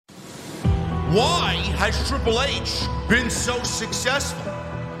Why has Triple H been so successful?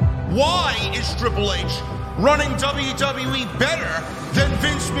 Why is Triple H running WWE better than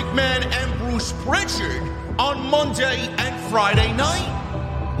Vince McMahon and Bruce Pritchard on Monday and Friday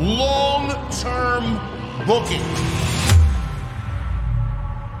night? Long-term booking.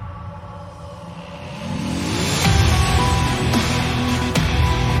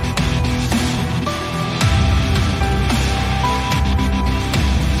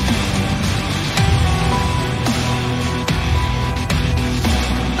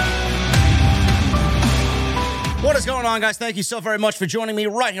 What is going on, guys? Thank you so very much for joining me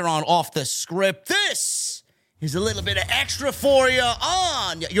right here on Off the Script. This is a little bit of extra for you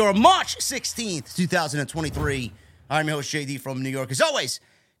on your March 16th, 2023. I'm your host, JD from New York. As always,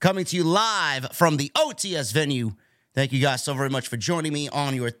 coming to you live from the OTS venue. Thank you guys so very much for joining me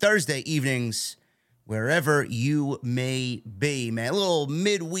on your Thursday evenings, wherever you may be, man. A little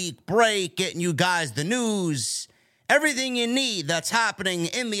midweek break, getting you guys the news, everything you need that's happening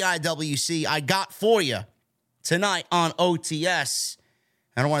in the IWC, I got for you tonight on OTS.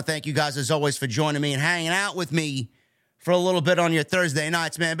 And I want to thank you guys, as always, for joining me and hanging out with me for a little bit on your Thursday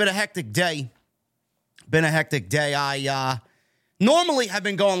nights, man. Been a hectic day. I normally have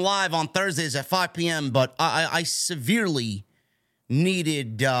been going live on Thursdays at 5 p.m., but I severely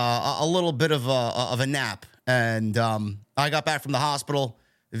needed a little bit of a nap. And I got back from the hospital,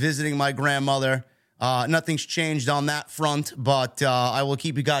 visiting my grandmother. Nothing's changed on that front, but I will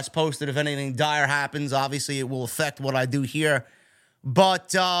keep you guys posted if anything dire happens. Obviously, it will affect what I do here,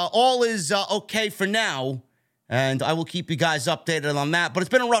 but all is okay for now, and I will keep you guys updated on that. But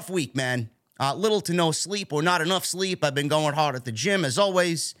it's been a rough week, man. Little to no sleep or not enough sleep. I've been going hard at the gym, as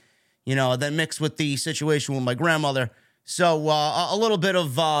always, then mixed with the situation with my grandmother. So a little bit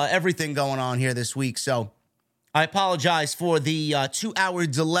of everything going on here this week. So I apologize for the 2-hour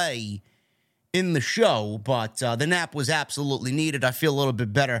delay in the show, but the nap was absolutely needed. I feel a little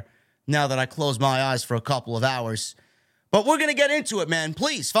bit better now that I closed my eyes for a couple of hours. But we're going to get into it, man.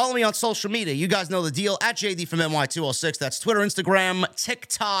 Please follow me on social media. You guys know the deal. At JD from NY206. That's Twitter, Instagram,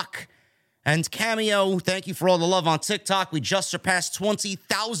 TikTok, and Cameo. Thank you for all the love on TikTok. We just surpassed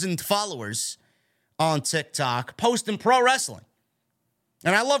 20,000 followers on TikTok, posting pro wrestling.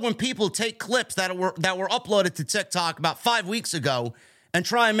 And I love when people take clips that were uploaded to TikTok about 5 weeks ago and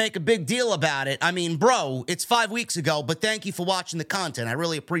try and make a big deal about it. I mean, bro, it's 5 weeks ago, but thank you for watching the content. I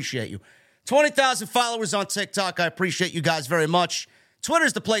really appreciate you. 20,000 followers on TikTok. I appreciate you guys very much.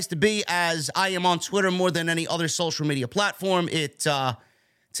 Twitter's the place to be, as I am on Twitter more than any other social media platform. It, to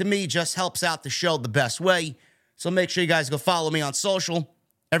me, just helps out the show the best way. So make sure you guys go follow me on social.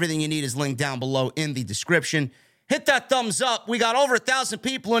 Everything you need is linked down below in the description. Hit that thumbs up. We got over 1,000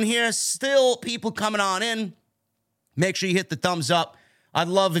 people in here. Still people coming on in. Make sure you hit the thumbs up. I'd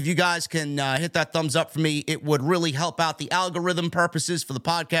love if you guys can hit that thumbs up for me. It would really help out the algorithm purposes for the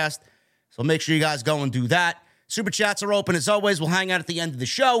podcast. So make sure you guys go and do that. Super chats are open as always. We'll hang out at the end of the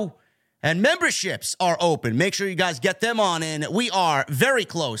show. And memberships are open. Make sure you guys get them on in. We are very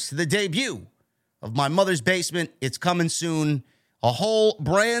close to the debut of My Mother's Basement. It's coming soon. A whole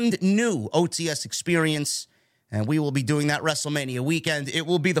brand new OTS experience. And we will be doing that WrestleMania weekend. It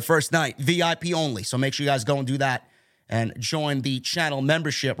will be the first night, VIP only. So make sure you guys go and do that and join the channel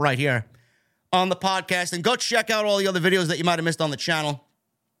membership right here on the podcast. And go check out all the other videos that you might have missed on the channel.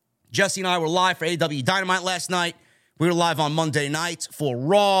 Jesse and I were live for AEW Dynamite last night. We were live on Monday night for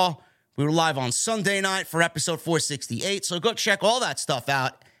Raw. We were live on Sunday night for episode 468. So go check all that stuff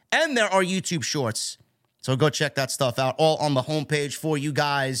out. And there are YouTube shorts. So go check that stuff out. All on the homepage for you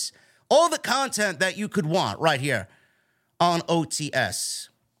guys. All the content that you could want right here on OTS.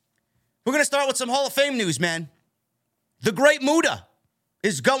 We're going to start with some Hall of Fame news, man. The Great Muta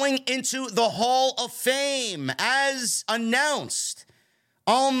is going into the Hall of Fame as announced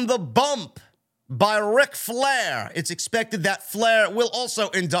on the bump by Ric Flair. It's expected that Flair will also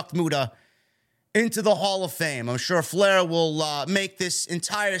induct Muta into the Hall of Fame. I'm sure Flair will make this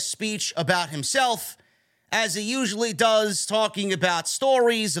entire speech about himself, as he usually does, talking about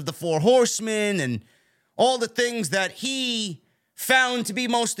stories of the Four Horsemen and all the things that he found to be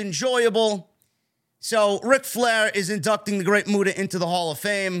most enjoyable. So Ric Flair is inducting the Great Muta into the Hall of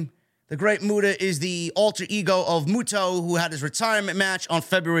Fame. The Great Muta is the alter ego of Muto, who had his retirement match on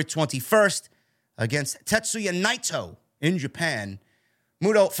February 21st against Tetsuya Naito in Japan.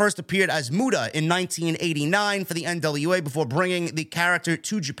 Muto first appeared as Muta in 1989 for the NWA before bringing the character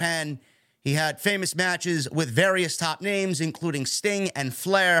to Japan. He had famous matches with various top names, including Sting and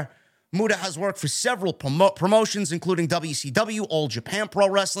Flair. Muta has worked for several promotions, including WCW, All Japan Pro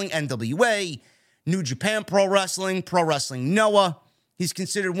Wrestling, NWA, New Japan Pro Wrestling Noah. He's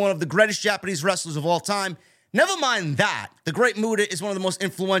considered one of the greatest Japanese wrestlers of all time. Never mind that. The Great Muta is one of the most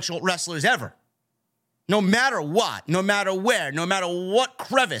influential wrestlers ever. No matter what, no matter where, no matter what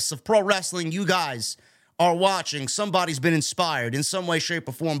crevice of pro wrestling you guys are watching, somebody's been inspired in some way, shape,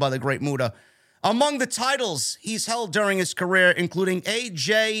 or form by the Great Muta. Among the titles he's held during his career, including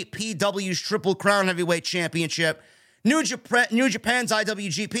AJPW's Triple Crown Heavyweight Championship, New Japan's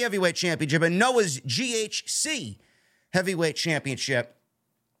IWGP Heavyweight Championship, and Noah's GHC Heavyweight Championship.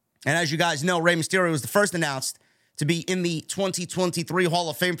 And as you guys know, Rey Mysterio was the first announced to be in the 2023 Hall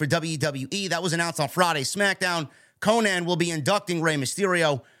of Fame for WWE. That was announced on Friday SmackDown. Conan will be inducting Rey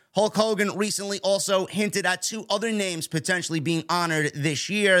Mysterio. Hulk Hogan recently also hinted at two other names potentially being honored this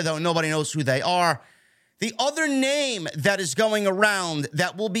year, though nobody knows who they are. The other name that is going around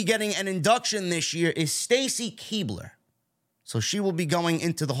that will be getting an induction this year is Stacy Keibler. So she will be going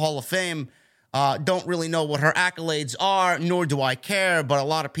into the Hall of Fame. Don't really know what her accolades are, nor do I care, but a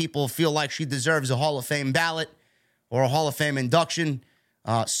lot of people feel like she deserves a Hall of Fame ballot or a Hall of Fame induction.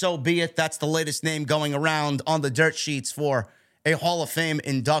 So be it. That's the latest name going around on the dirt sheets for a Hall of Fame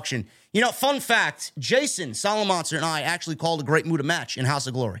induction. You know, fun fact, Jason Solomonster and I actually called a Great Muta match in House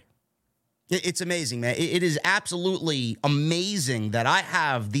of Glory. It's amazing, man. It is absolutely amazing that I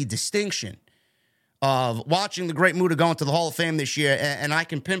have the distinction of watching the Great Muta go into the Hall of Fame this year, and I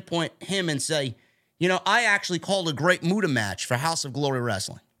can pinpoint him and say, you know, I actually called a Great Muta match for House of Glory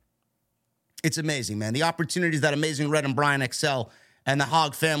Wrestling. It's amazing, man. The opportunities that Amazing Red and Brian XL and the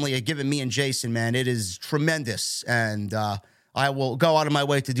Hogg family have given me and Jason, man, it is tremendous, and I will go out of my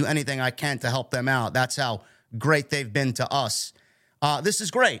way to do anything I can to help them out. That's how great they've been to us. This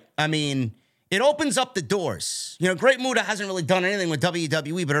is great. I mean, it opens up the doors. You know, Great Muta hasn't really done anything with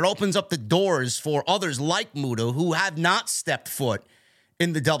WWE, but it opens up the doors for others like Muta who have not stepped foot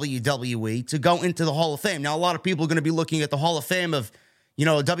in the WWE to go into the Hall of Fame. Now, a lot of people are going to be looking at the Hall of Fame of, you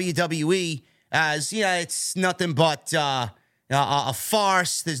know, WWE as, yeah, it's nothing but a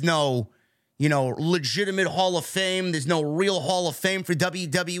farce. There's no, you know, legitimate Hall of Fame. There's no real Hall of Fame for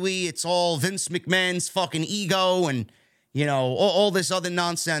WWE. It's all Vince McMahon's fucking ego and, you know, all this other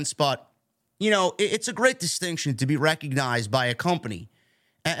nonsense. But, you know, it's a great distinction to be recognized by a company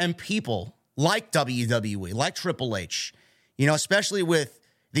and people like WWE, like Triple H, you know, especially with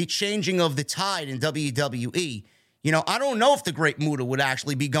the changing of the tide in WWE. You know, I don't know if the Great Muta would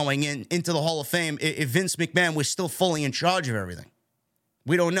actually be going into the Hall of Fame if Vince McMahon was still fully in charge of everything.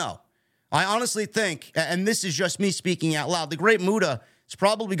 We don't know. I honestly think, and this is just me speaking out loud, the Great Muta is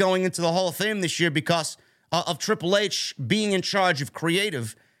probably going into the Hall of Fame this year because of Triple H being in charge of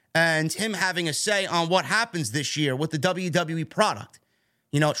creative and him having a say on what happens this year with the WWE product.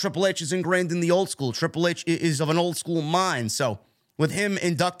 You know, Triple H is ingrained in the old school. Triple H is of an old school mind. So with him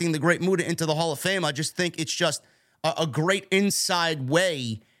inducting the Great Muta into the Hall of Fame, I just think it's just a great inside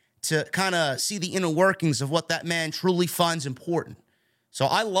way to kind of see the inner workings of what that man truly finds important. So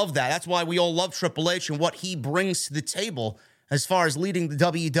I love that. That's why we all love Triple H and what he brings to the table as far as leading the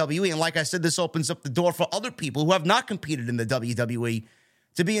WWE. And like I said, this opens up the door for other people who have not competed in the WWE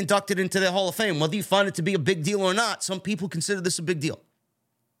to be inducted into the Hall of Fame. Whether you find it to be a big deal or not, some people consider this a big deal,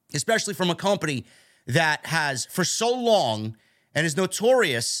 especially from a company that has for so long and is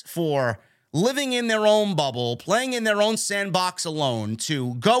notorious for living in their own bubble, playing in their own sandbox alone,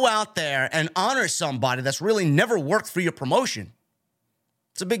 to go out there and honor somebody that's really never worked for your promotion.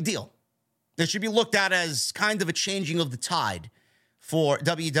 It's a big deal. It should be looked at as kind of a changing of the tide for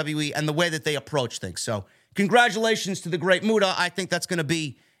WWE and the way that they approach things. So congratulations to the Great Muta. I think that's going to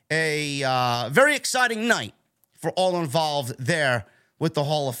be a very exciting night for all involved there with the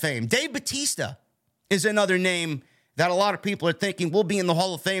Hall of Fame. Dave Bautista is another name that a lot of people are thinking will be in the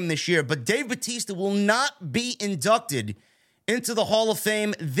Hall of Fame this year, but Dave Bautista will not be inducted into the Hall of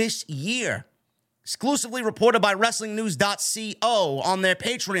Fame this year. Exclusively reported by WrestlingNews.co on their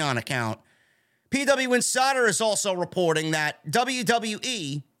Patreon account. PW Insider is also reporting that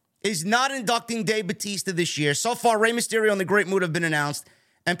WWE is not inducting Dave Bautista this year. So far, Rey Mysterio and the Great Muta have been announced,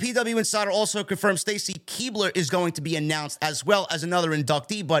 and PW Insider also confirmed Stacy Keibler is going to be announced as well as another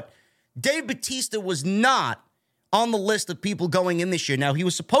inductee, but Dave Bautista was not on the list of people going in this year. Now, he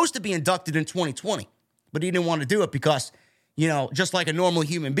was supposed to be inducted in 2020, but he didn't want to do it because, you know, just like a normal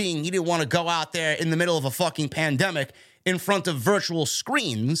human being, he didn't want to go out there in the middle of a fucking pandemic in front of virtual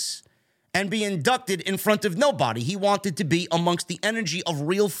screens and be inducted in front of nobody. He wanted to be amongst the energy of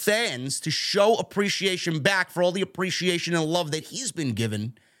real fans to show appreciation back for all the appreciation and love that he's been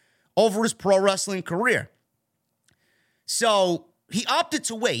given over his pro wrestling career. So he opted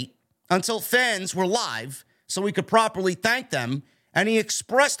to wait until fans were live so he could properly thank them, and he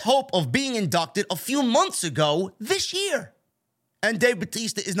expressed hope of being inducted a few months ago this year. And Dave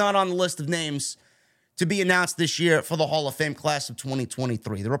Bautista is not on the list of names to be announced this year for the Hall of Fame class of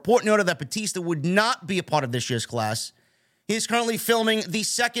 2023. The report noted that Bautista would not be a part of this year's class. He is currently filming the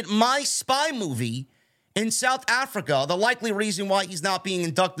second My Spy movie in South Africa. The likely reason why he's not being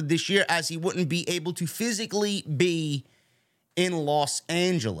inducted this year, as he wouldn't be able to physically be in Los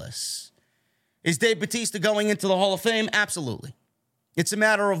Angeles. Is Dave Bautista going into the Hall of Fame? Absolutely. It's a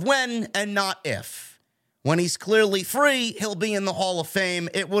matter of when and not if. When he's clearly free, he'll be in the Hall of Fame.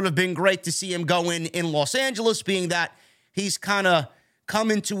 It would have been great to see him go in Los Angeles, being that he's kind of come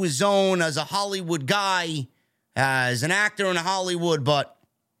into his own as a Hollywood guy, as an actor in Hollywood, but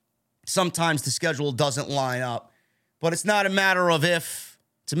sometimes the schedule doesn't line up. But it's not a matter of if,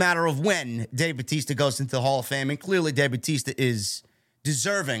 it's a matter of when Dave Bautista goes into the Hall of Fame, and clearly Dave Bautista is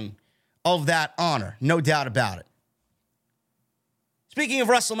deserving of that honor, no doubt about it. Speaking of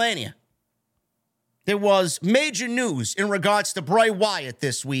WrestleMania, there was major news in regards to Bray Wyatt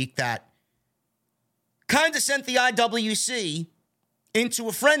this week that kind of sent the IWC into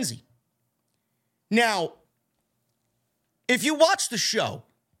a frenzy. Now, if you watch the show,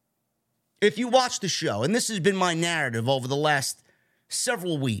 and this has been my narrative over the last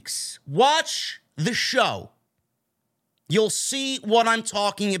several weeks, watch the show. You'll see what I'm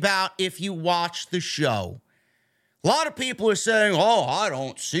talking about if you watch the show. A lot of people are saying, oh, I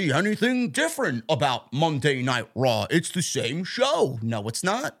don't see anything different about Monday Night Raw. It's the same show. No, it's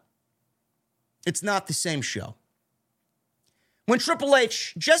not. It's not the same show. When Triple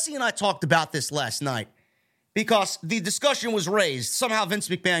H, Jesse and I talked about this last night because the discussion was raised. Somehow Vince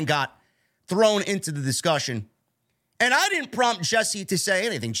McMahon got thrown into the discussion. And I didn't prompt Jesse to say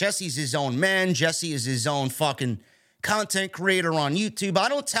anything. Jesse's his own man. Jesse is his own fucking content creator on YouTube. I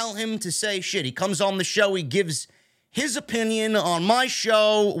don't tell him to say shit. He comes on the show. He gives his opinion on my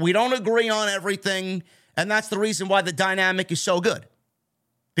show. We don't agree on everything. And that's the reason why the dynamic is so good.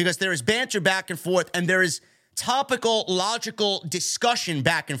 Because there is banter back and forth, and there is topical, logical discussion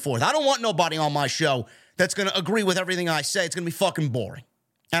back and forth. I don't want nobody on my show that's going to agree with everything I say. It's going to be fucking boring.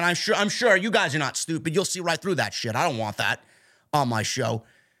 And I'm sure you guys are not stupid. You'll see right through that shit. I don't want that on my show.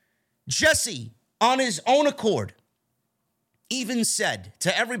 Jesse, on his own accord, even said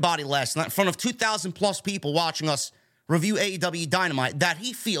to everybody last night in front of 2,000 plus people watching us review AEW Dynamite that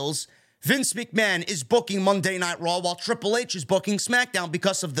he feels Vince McMahon is booking Monday Night Raw while Triple H is booking SmackDown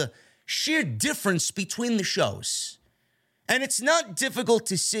because of the sheer difference between the shows. And it's not difficult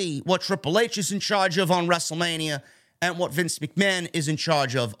to see what Triple H is in charge of on WrestleMania and what Vince McMahon is in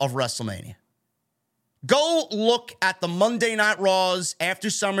charge of WrestleMania. Go look at the Monday Night Raws after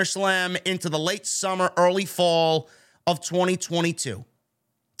SummerSlam into the late summer, early fall of 2022.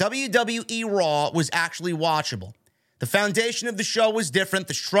 WWE Raw was actually watchable. The foundation of the show was different.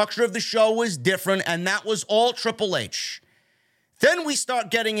 The structure of the show was different, and that was all Triple H. Then we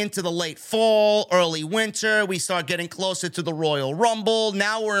start getting into the late fall, early winter. We start getting closer to the Royal Rumble.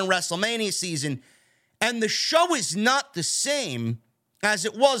 Now we're in WrestleMania season, and the show is not the same as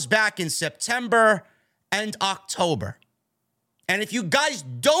it was back in September and October. And if you guys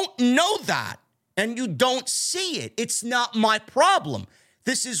don't know that and you don't see it, it's not my problem.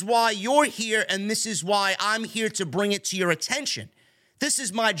 This is why you're here, and this is why I'm here to bring it to your attention. This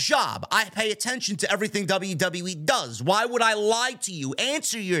is my job. I pay attention to everything WWE does. Why would I lie to you?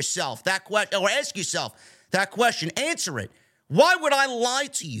 Answer yourself that question, or ask yourself that question. Answer it. Why would I lie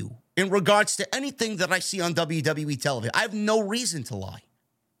to you in regards to anything that I see on WWE television? I have no reason to lie.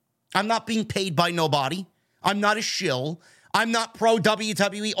 I'm not being paid by nobody. I'm not a shill. I'm not pro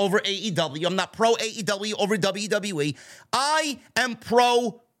WWE over AEW. I'm not pro AEW over WWE. I am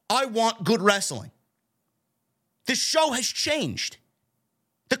pro, I want good wrestling. The show has changed.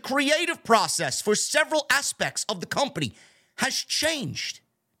 The creative process for several aspects of the company has changed.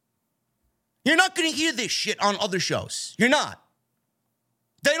 You're not going to hear this shit on other shows. You're not.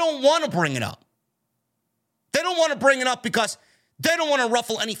 They don't want to bring it up. They don't want to bring it up because they don't want to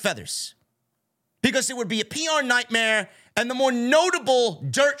ruffle any feathers. Because it would be a PR nightmare, and the more notable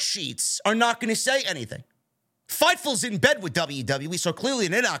dirt sheets are not going to say anything. Fightful's in bed with WWE, so clearly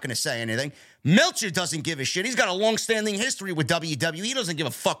they're not going to say anything. Meltzer doesn't give a shit. He's got a long-standing history with WWE. He doesn't give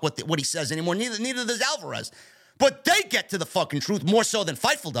a fuck what he says anymore. Neither does Alvarez. But they get to the fucking truth more so than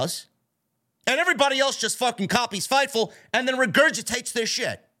Fightful does. And everybody else just fucking copies Fightful and then regurgitates their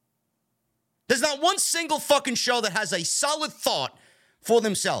shit. There's not one single fucking show that has a solid thought for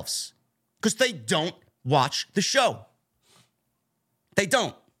themselves because they don't watch the show. They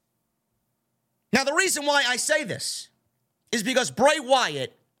don't. Now, the reason why I say this is because Bray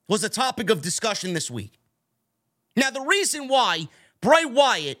Wyatt was a topic of discussion this week. Now, the reason why Bray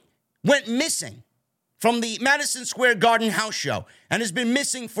Wyatt went missing from the Madison Square Garden house show and has been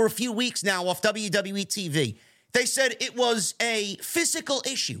missing for a few weeks now off WWE TV. They said it was a physical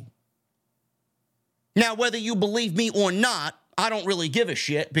issue. Now, whether you believe me or not, I don't really give a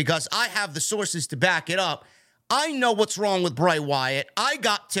shit because I have the sources to back it up. I know what's wrong with Bray Wyatt. I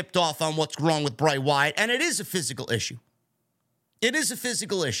got tipped off on what's wrong with Bray Wyatt, and it is a physical issue. It is a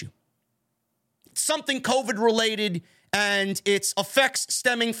physical issue. It's something COVID-related, and its effects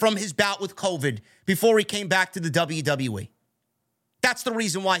stemming from his bout with COVID before he came back to the WWE. That's the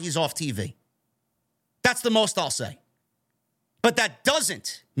reason why he's off TV. That's the most I'll say. But that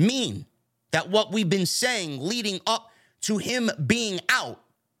doesn't mean that what we've been saying leading up to him being out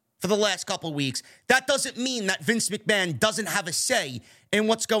for the last couple of weeks, that doesn't mean that Vince McMahon doesn't have a say in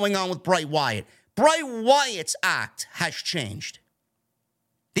what's going on with Bray Wyatt. Bray Wyatt's act has changed.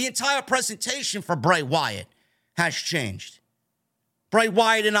 The entire presentation for Bray Wyatt has changed. Bray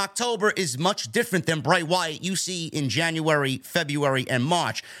Wyatt in October is much different than Bray Wyatt you see in January, February, and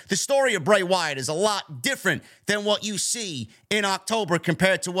March. The story of Bray Wyatt is a lot different than what you see in October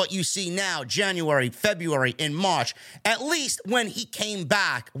compared to what you see now, January, February, and March. At least when he came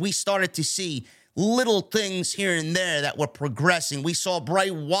back, we started to see little things here and there that were progressing. We saw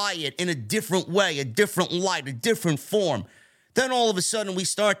Bray Wyatt in a different way, a different light, a different form. Then all of a sudden we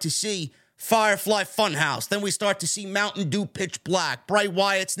start to see Firefly Funhouse. Then we start to see Mountain Dew Pitch Black. Bray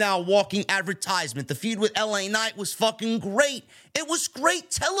Wyatt's now a walking advertisement. The feud with LA Knight was fucking great. It was great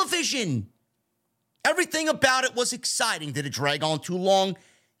television. Everything about it was exciting. Did it drag on too long?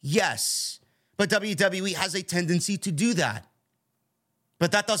 Yes. But WWE has a tendency to do that.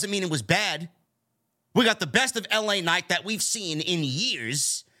 But that doesn't mean it was bad. We got the best of LA Knight that we've seen in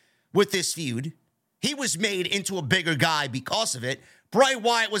years with this feud. He was made into a bigger guy because of it. Bray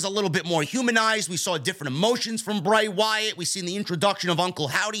Wyatt was a little bit more humanized. We saw different emotions from Bray Wyatt. We seen the introduction of Uncle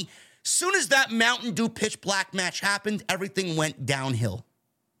Howdy. Soon as that Mountain Dew Pitch Black match happened, everything went downhill.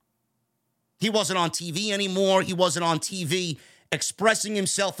 He wasn't on TV anymore. He wasn't on TV expressing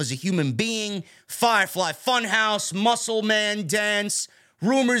himself as a human being. Firefly Funhouse, Muscle Man Dance,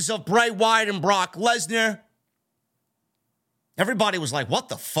 rumors of Bray Wyatt and Brock Lesnar. Everybody was like, what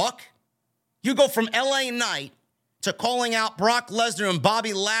the fuck? You go from LA Knight to calling out Brock Lesnar and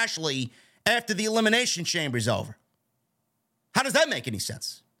Bobby Lashley after the Elimination Chamber's over. How does that make any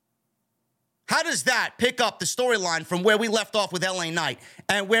sense? How does that pick up the storyline from where we left off with LA Knight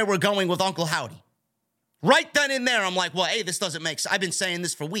and where we're going with Uncle Howdy? Right then and there, I'm like, well, hey, this doesn't make sense. I've been saying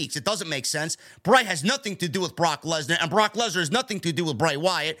this for weeks. It doesn't make sense. Bray has nothing to do with Brock Lesnar, and Brock Lesnar has nothing to do with Bray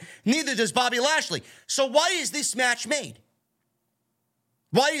Wyatt. Neither does Bobby Lashley. So why is this match made?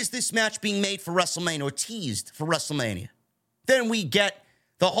 Why is this match being made for WrestleMania or teased for WrestleMania? Then we get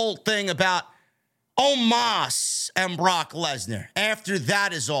the whole thing about Omos and Brock Lesnar after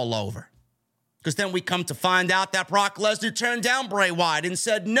that is all over. Because then we come to find out that Brock Lesnar turned down Bray Wyatt and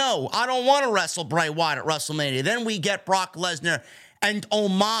said, no, I don't want to wrestle Bray Wyatt at WrestleMania. Then we get Brock Lesnar and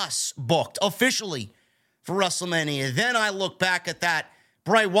Omos booked officially for WrestleMania. Then I look back at that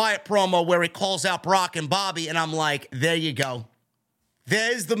Bray Wyatt promo where he calls out Brock and Bobby, and I'm like, there you go.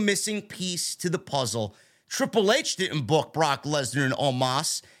 There's the missing piece to the puzzle. Triple H didn't book Brock Lesnar and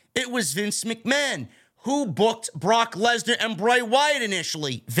Omos. It was Vince McMahon who booked Brock Lesnar and Bray Wyatt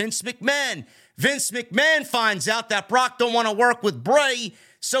initially. Vince McMahon. Vince McMahon finds out that Brock don't want to work with Bray,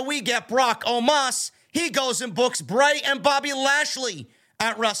 so we get Brock Omos. He goes and books Bray and Bobby Lashley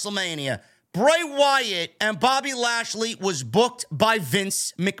at WrestleMania. Bray Wyatt and Bobby Lashley was booked by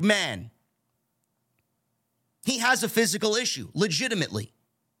Vince McMahon. He has a physical issue, legitimately.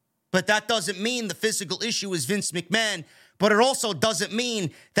 But that doesn't mean the physical issue is Vince McMahon, but it also doesn't mean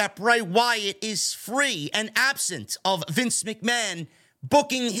that Bray Wyatt is free and absent of Vince McMahon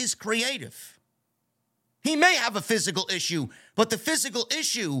booking his creative. He may have a physical issue, but the physical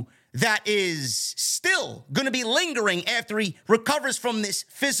issue that is still going to be lingering after he recovers from this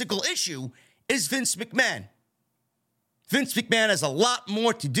physical issue is Vince McMahon. Vince McMahon has a lot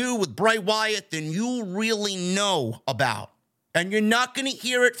more to do with Bray Wyatt than you really know about. And you're not going to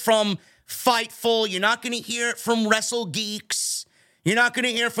hear it from Fightful. You're not going to hear it from Wrestle Geeks. You're not going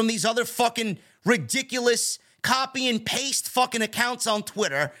to hear from these other fucking ridiculous copy and paste fucking accounts on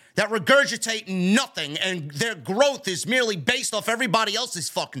Twitter that regurgitate nothing and their growth is merely based off everybody else's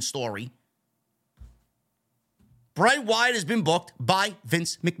fucking story. Bray Wyatt has been booked by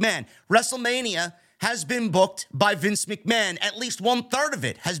Vince McMahon. WrestleMania has been booked by Vince McMahon. At least 1/3 of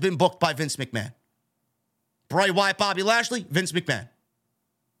it has been booked by Vince McMahon. Bray Wyatt, Bobby Lashley, Vince McMahon.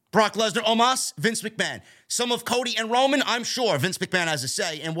 Brock Lesnar, Omos, Vince McMahon. Some of Cody and Roman, I'm sure Vince McMahon has a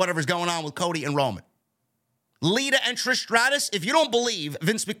say in whatever's going on with Cody and Roman. Lita and Trish Stratus, if you don't believe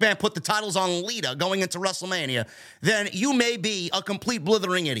Vince McMahon put the titles on Lita going into WrestleMania, then you may be a complete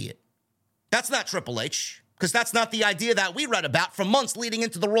blithering idiot. That's not Triple H, because that's not the idea that we read about for months leading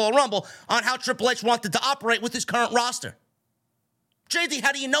into the Royal Rumble on how Triple H wanted to operate with his current roster. JD,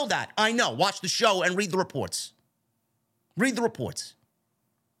 how do you know that? I know. Watch the show and read the reports. Read the reports.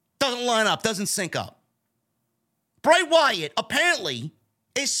 Doesn't line up, doesn't sync up. Bray Wyatt apparently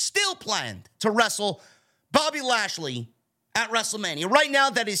is still planned to wrestle Bobby Lashley at WrestleMania. Right now,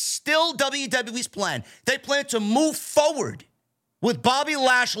 that is still WWE's plan. They plan to move forward with Bobby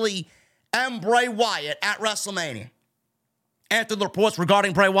Lashley and Bray Wyatt at WrestleMania. After the reports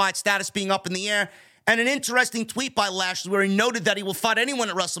regarding Bray Wyatt's status being up in the air and an interesting tweet by Lashley where he noted that he will fight anyone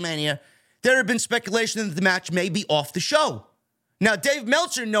at WrestleMania, there had been speculation that the match may be off the show. Now, Dave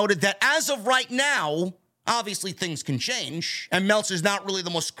Meltzer noted that as of right now, obviously things can change, and Meltzer's not really the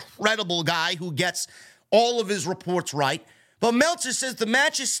most credible guy who gets all of his reports right. But Meltzer says the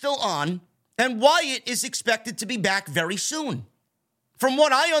match is still on, and Wyatt is expected to be back very soon. From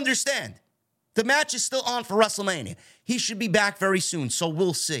what I understand, the match is still on for WrestleMania. He should be back very soon, so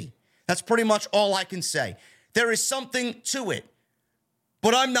we'll see. That's pretty much all I can say. There is something to it,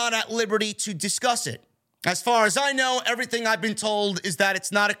 but I'm not at liberty to discuss it. As far as I know, everything I've been told is that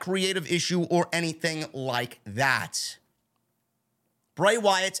it's not a creative issue or anything like that. Bray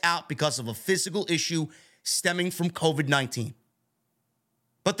Wyatt's out because of a physical issue stemming from COVID-19.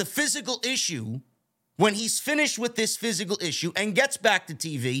 But the physical issue, when he's finished with this physical issue and gets back to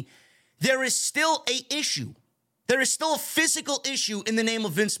TV, there is still an issue. There is still a physical issue in the name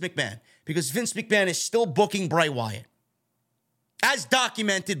of Vince McMahon because Vince McMahon is still booking Bray Wyatt. As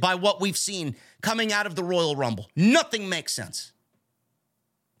documented by what we've seen coming out of the Royal Rumble. Nothing makes sense.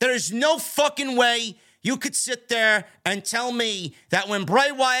 There is no fucking way you could sit there and tell me that when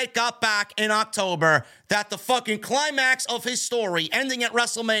Bray Wyatt got back in October, that the fucking climax of his story ending at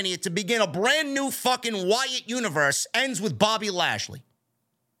WrestleMania to begin a brand new fucking Wyatt universe ends with Bobby Lashley.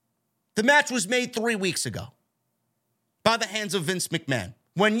 The match was made 3 weeks ago by the hands of Vince McMahon.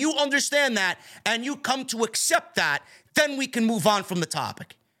 When you understand that and you come to accept that, then we can move on from the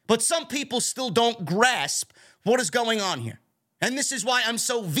topic. But some people still don't grasp what is going on here. And this is why I'm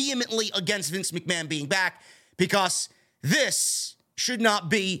so vehemently against Vince McMahon being back, because this should not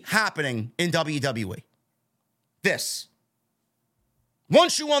be happening in WWE. This.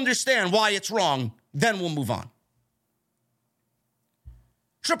 Once you understand why it's wrong, then we'll move on.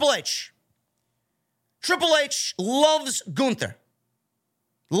 Triple H. Triple H loves Gunther.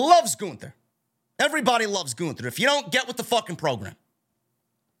 Loves Gunther. Everybody loves Gunther. If you don't, get with the fucking program.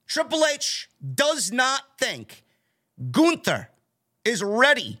 Triple H does not think Gunther is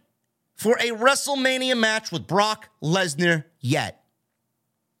ready for a WrestleMania match with Brock Lesnar yet.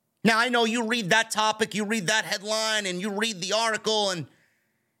 Now, I know you read that topic, you read that headline, and you read the article, and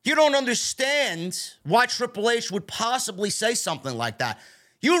you don't understand why Triple H would possibly say something like that.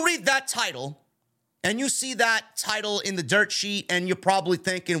 You read that title, and you see that title in the dirt sheet, and you're probably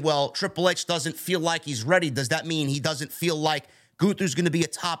thinking, well, Triple H doesn't feel like he's ready. Does that mean he doesn't feel like Gunther's going to be a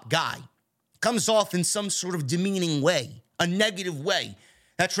top guy? Comes off in some sort of demeaning way, a negative way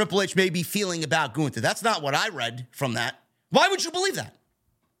that Triple H may be feeling about Gunther. That's not what I read from that. Why would you believe that?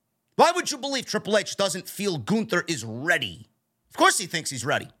 Why would you believe Triple H doesn't feel Gunther is ready? Of course he thinks he's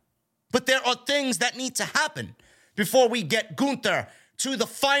ready. But there are things that need to happen before we get Gunther to the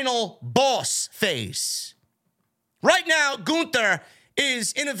final boss phase. Right now, Gunther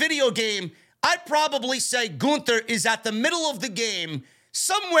is in a video game. I'd probably say Gunther is at the middle of the game,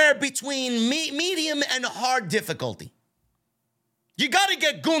 somewhere between medium and hard difficulty. You got to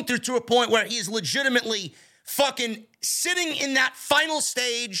get Gunther to a point where he is legitimately fucking sitting in that final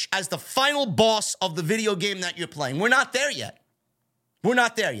stage as the final boss of the video game that you're playing. We're not there yet. We're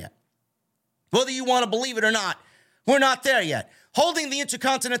not there yet. Whether you want to believe it or not, we're not there yet. Holding the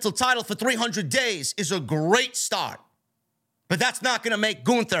Intercontinental title for 300 days is a great start. But that's not going to make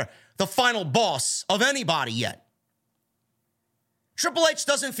Gunther the final boss of anybody yet. Triple H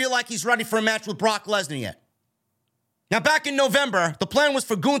doesn't feel like he's ready for a match with Brock Lesnar yet. Now, back in November, the plan was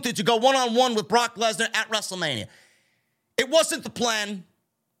for Gunther to go one-on-one with Brock Lesnar at WrestleMania. It wasn't the plan.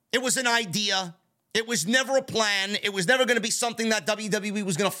 It was an idea. It was never a plan. It was never going to be something that WWE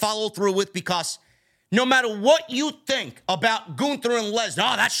was going to follow through with, because no matter what you think about Gunther and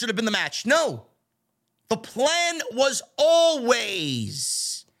Lesnar, that should have been the match. No. The plan was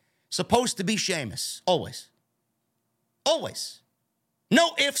always supposed to be Sheamus. Always. Always.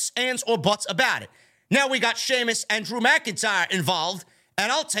 No ifs, ands, or buts about it. Now we got Sheamus and Drew McIntyre involved,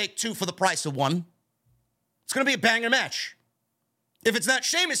 and I'll take two for the price of one. It's going to be a banger match. If it's not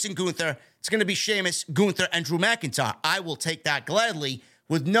Sheamus and Gunther, It's going to be Sheamus, Gunther, and Drew McIntyre. I will take that gladly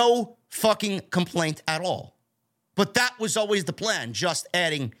with no fucking complaint at all. But that was always the plan, just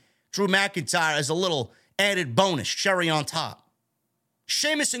adding Drew McIntyre as a little added bonus, cherry on top.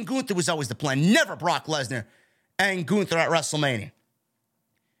 Sheamus and Gunther was always the plan, never Brock Lesnar and Gunther at WrestleMania.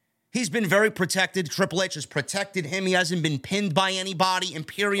 He's been very protected. Triple H has protected him. He hasn't been pinned by anybody.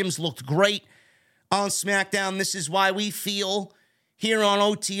 Imperium's looked great on SmackDown. This is why we feel here on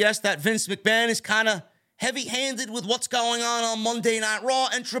OTS that Vince McMahon is kind of heavy-handed with what's going on Monday Night Raw,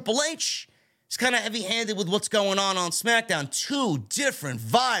 and Triple H is kind of heavy-handed with what's going on SmackDown. Two different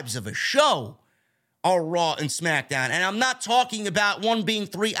vibes of a show are Raw and SmackDown, and I'm not talking about one being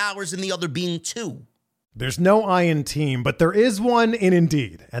 3 hours and the other being 2. There's no I in team, but there is one in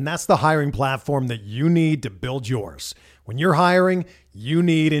Indeed, and that's the hiring platform that you need to build yours. When you're hiring, you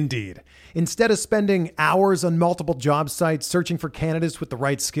need Indeed. Instead of spending hours on multiple job sites searching for candidates with the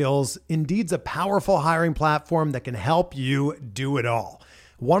right skills, Indeed's a powerful hiring platform that can help you do it all.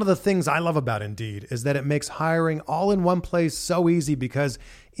 One of the things I love about Indeed is that it makes hiring all in one place so easy because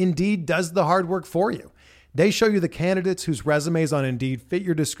Indeed does the hard work for you. They show you the candidates whose resumes on Indeed fit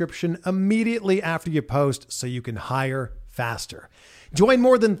your description immediately after you post so you can hire faster. Join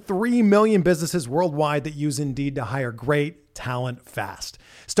more than 3 million businesses worldwide that use Indeed to hire great talent fast.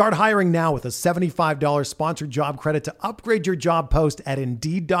 Start hiring now with a $75 sponsored job credit to upgrade your job post at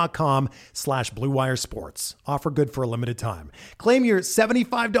Indeed.com/Blue Wire Sports. Offer good for a limited time. Claim your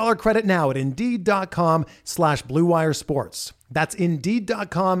 $75 credit now at Indeed.com/Blue Wire Sports. That's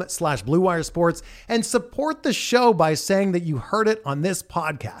Indeed.com/Blue Wire Sports, and support the show by saying that you heard it on this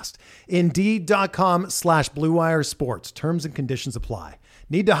podcast. Indeed.com/Blue Wire Sports. Terms and conditions apply.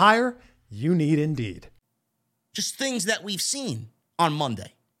 Need to hire? You need Indeed. Just things that we've seen on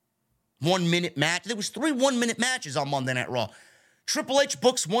Monday. 1-minute match. There was 3 1-minute matches on Monday Night Raw. Triple H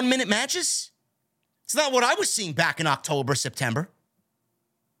books 1-minute matches? It's not what I was seeing back in October, September.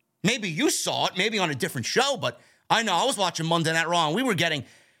 Maybe you saw it, maybe on a different show, but I know I was watching Monday Night Raw and we were getting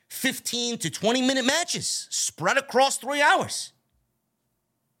 15 to 20-minute matches spread across 3 hours.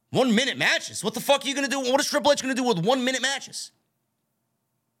 1-minute matches? What the fuck are you going to do? What is Triple H going to do with 1-minute matches?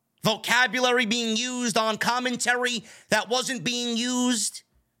 Vocabulary being used on commentary that wasn't being used.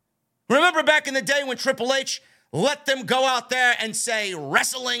 Remember back in the day when Triple H let them go out there and say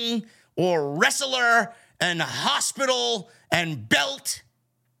wrestling or wrestler and hospital and belt?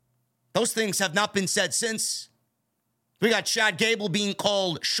 Those things have not been said since. We got Chad Gable being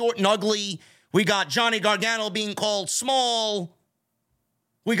called short and ugly. We got Johnny Gargano being called small.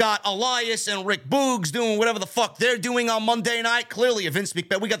 We got Elias and Rick Boogs doing whatever the fuck they're doing on Monday night. Clearly a Vince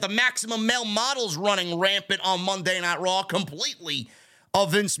McMahon. We got the Maximum Male Models running rampant on Monday Night Raw. Completely a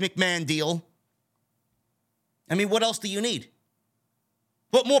Vince McMahon deal. I mean, what else do you need?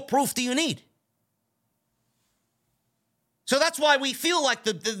 What more proof do you need? So that's why we feel like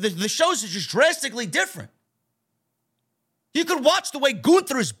the shows are just drastically different. You could watch the way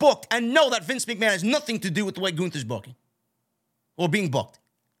Gunther is booked and know that Vince McMahon has nothing to do with the way Gunther's booking or being booked.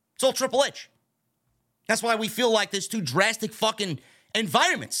 It's all Triple H. That's why we feel like there's 2 drastic fucking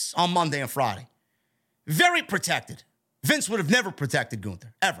environments on Monday and Friday. Very protected. Vince would have never protected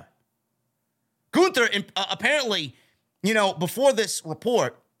Gunther, ever. Gunther, apparently, before this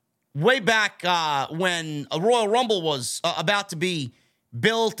report, way back when a Royal Rumble was about to be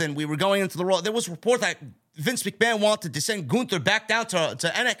built and we were going into the Royal, there was a report that Vince McMahon wanted to send Gunther back down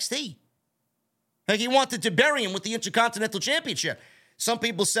to NXT. Like he wanted to bury him with the Intercontinental Championship. Some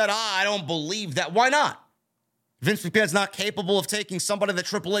people said, I don't believe that. Why not? Vince McMahon's not capable of taking somebody that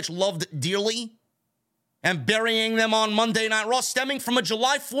Triple H loved dearly and burying them on Monday Night Raw, stemming from a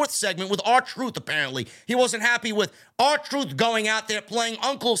July 4th segment with R-Truth, apparently. He wasn't happy with R-Truth going out there playing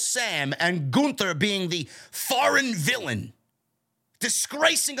Uncle Sam and Gunther being the foreign villain,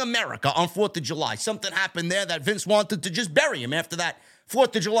 disgracing America on 4th of July. Something happened there that Vince wanted to just bury him after that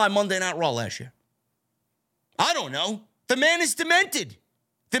 4th of July Monday Night Raw last year. I don't know. The man is demented.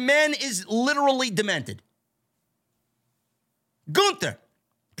 The man is literally demented. Gunther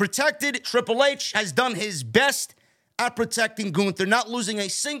protected. Triple H has done his best at protecting Gunther, not losing a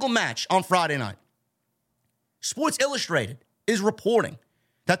single match on Friday night. Sports Illustrated is reporting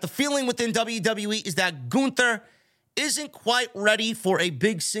that the feeling within WWE is that Gunther isn't quite ready for a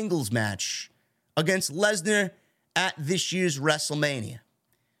big singles match against Lesnar at this year's WrestleMania.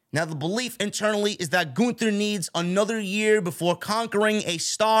 Now, the belief internally is that Gunther needs another year before conquering a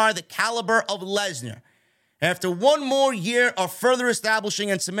star the caliber of Lesnar. After one more year of further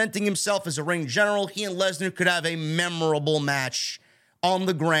establishing and cementing himself as a ring general, he and Lesnar could have a memorable match on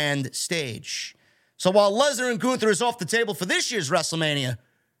the grand stage. So while Lesnar and Gunther is off the table for this year's WrestleMania,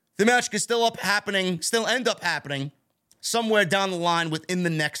 The match could still end up happening somewhere down the line within the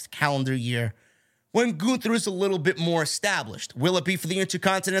next calendar year when Gunther is a little bit more established. Will it be for the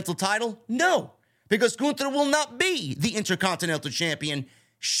Intercontinental title? No, because Gunther will not be the Intercontinental Champion.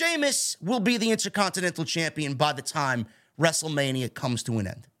 Sheamus will be the Intercontinental Champion by the time WrestleMania comes to an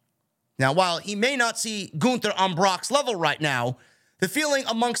end. Now, while he may not see Gunther on Brock's level right now, the feeling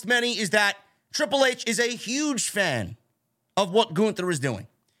amongst many is that Triple H is a huge fan of what Gunther is doing.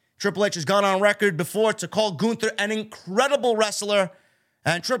 Triple H has gone on record before to call Gunther an incredible wrestler,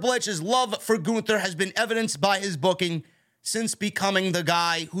 and Triple H's love for Gunther has been evidenced by his booking since becoming the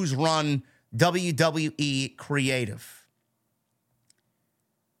guy who's run WWE Creative.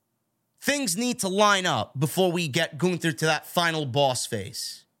 Things need to line up before we get Gunther to that final boss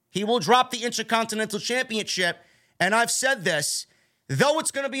phase. He will drop the Intercontinental Championship, and I've said this, though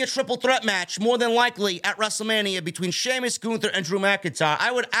it's going to be a triple threat match, more than likely at WrestleMania between Sheamus, Gunther, and Drew McIntyre,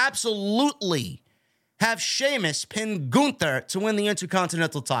 I would absolutely have Sheamus pin Gunther to win the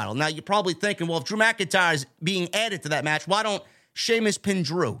Intercontinental title. Now, you're probably thinking, well, if Drew McIntyre is being added to that match, why don't Sheamus pin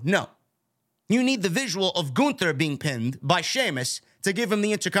Drew? No. You need the visual of Gunther being pinned by Sheamus to give him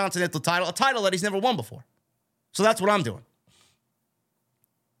the Intercontinental title, a title that he's never won before. So that's what I'm doing.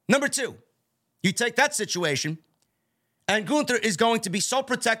 Number two, you take that situation, and Gunther is going to be so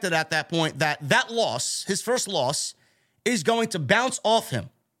protected at that point that loss, his first loss, is going to bounce off him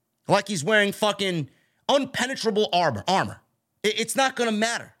like he's wearing fucking unpenetrable armor. It's not going to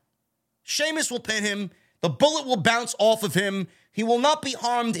matter. Sheamus will pin him. The bullet will bounce off of him. He will not be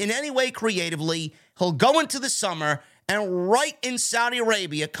harmed in any way creatively. He'll go into the summer, and right in Saudi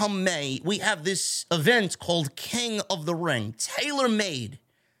Arabia, come May, we have this event called King of the Ring, tailor-made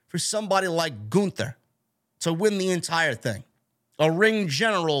for somebody like Gunther to win the entire thing. A ring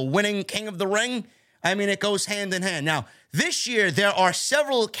general winning King of the Ring, I mean, it goes hand in hand. Now, this year, there are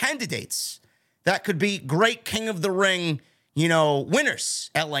several candidates that could be great King of the Ring, winners.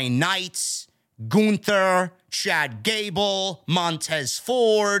 LA Knights, Gunther, Chad Gable, Montez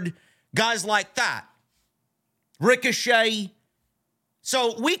Ford, guys like that. Ricochet.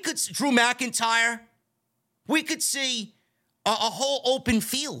 So Drew McIntyre, we could see a whole open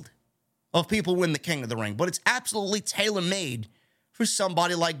field of people win the King of the Ring, but it's absolutely tailor-made for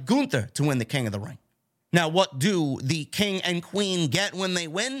somebody like Gunther to win the King of the Ring. Now, what do the King and Queen get when they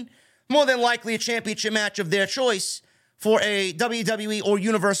win? More than likely a championship match of their choice for a WWE or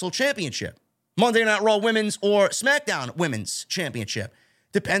Universal Championship, Monday Night Raw Women's or SmackDown Women's Championship,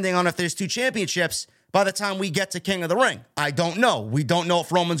 depending on if there's two championships by the time we get to King of the Ring. I don't know. We don't know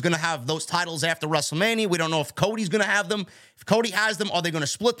if Roman's going to have those titles after WrestleMania. We don't know if Cody's going to have them. If Cody has them, are they going to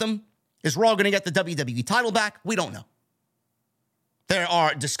split them? Is Raw going to get the WWE title back? We don't know. There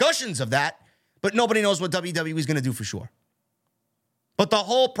are discussions of that, but nobody knows what WWE is going to do for sure. But the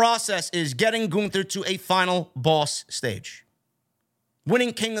whole process is getting Gunther to a final boss stage.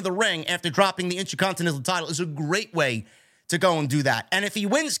 Winning King of the Ring after dropping the Intercontinental title is a great way to go and do that. And if he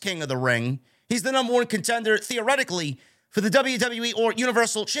wins King of the Ring, he's the number one contender, theoretically, for the WWE or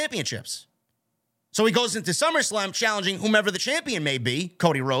Universal Championships. So he goes into SummerSlam challenging whomever the champion may be,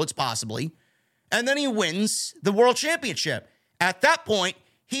 Cody Rhodes possibly, and then he wins the World Championship. At that point,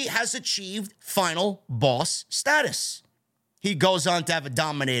 he has achieved final boss status. He goes on to have a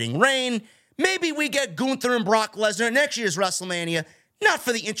dominating reign. Maybe we get Gunther and Brock Lesnar at next year's WrestleMania, not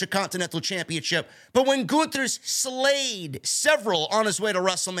for the Intercontinental Championship, but when Gunther's slayed several on his way to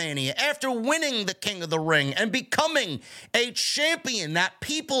WrestleMania after winning the King of the Ring and becoming a champion that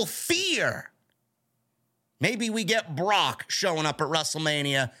people fear. Maybe we get Brock showing up at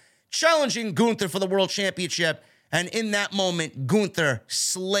WrestleMania, challenging Gunther for the World Championship, and in that moment, Gunther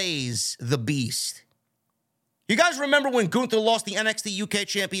slays the Beast. You guys remember when Gunther lost the NXT UK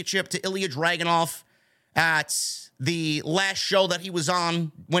Championship to Ilya Dragunov at the last show that he was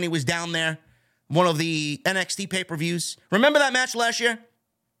on when he was down there, one of the NXT pay-per-views? Remember that match last year?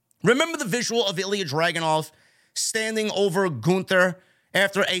 Remember the visual of Ilya Dragunov standing over Gunther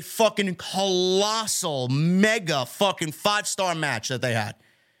after a fucking colossal, mega fucking 5-star match that they had?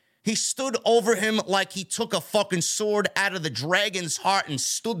 He stood over him like he took a fucking sword out of the dragon's heart and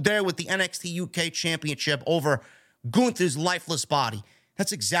stood there with the NXT UK Championship over Gunther's lifeless body.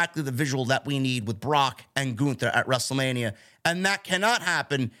 That's exactly the visual that we need with Brock and Gunther at WrestleMania. And that cannot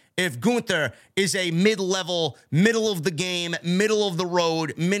happen if Gunther is a mid-level, middle-of-the-game,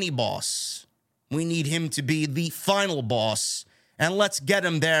 middle-of-the-road mini-boss. We need him to be the final boss. And let's get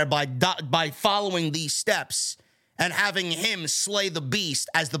him there by following these steps and having him slay the Beast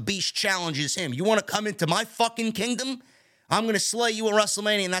as the Beast challenges him. You want to come into my fucking kingdom? I'm going to slay you at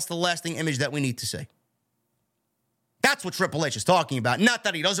WrestleMania, and that's the lasting image that we need to see. That's what Triple H is talking about. Not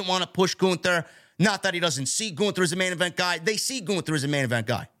that he doesn't want to push Gunther. Not that he doesn't see Gunther as a main event guy. They see Gunther as a main event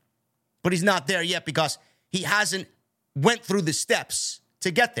guy. But he's not there yet because he hasn't went through the steps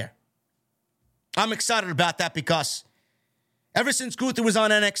to get there. I'm excited about that because ever since Gunther was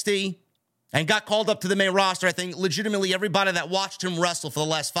on NXT and got called up to the main roster, I think legitimately everybody that watched him wrestle for the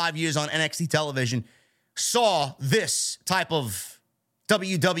last 5 years on NXT television saw this type of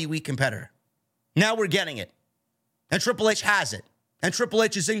WWE competitor. Now we're getting it. And Triple H has it. And Triple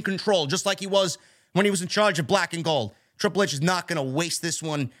H is in control, just like he was when he was in charge of Black and Gold. Triple H is not going to waste this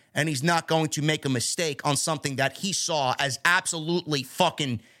one, and he's not going to make a mistake on something that he saw as absolutely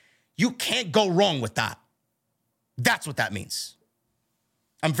fucking, you can't go wrong with that. That's what that means.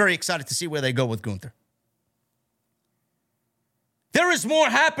 I'm very excited to see where they go with Gunther. There is more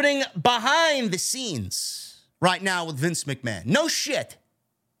happening behind the scenes right now with Vince McMahon. No shit.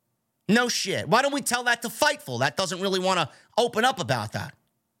 No shit. Why don't we tell that to Fightful? That doesn't really want to open up about that.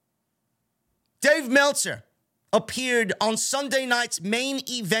 Dave Meltzer appeared on Sunday night's Main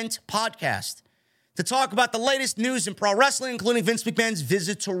Event podcast to talk about the latest news in pro wrestling, including Vince McMahon's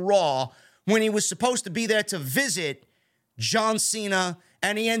visit to Raw when he was supposed to be there to visit John Cena,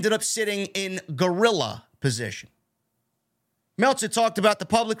 and he ended up sitting in gorilla position. Meltzer talked about the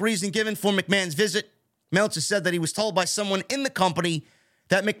public reason given for McMahon's visit. Meltzer said that he was told by someone in the company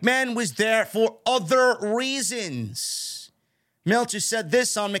that McMahon was there for other reasons. Meltzer said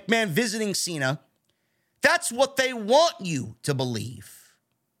this on McMahon visiting Cena. That's what they want you to believe.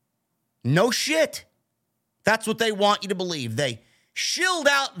 No shit. That's what they want you to believe. They shilled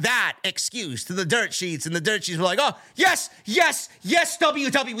out that excuse to the dirt sheets, and the dirt sheets were like, oh, yes,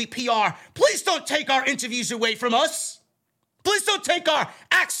 WWE PR. Please don't take our interviews away from us. Please don't take our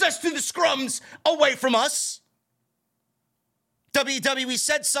access to the scrums away from us. WWE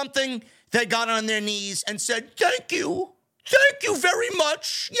said something, they got on their knees and said, thank you very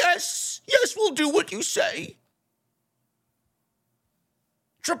much. Yes, we'll do what you say.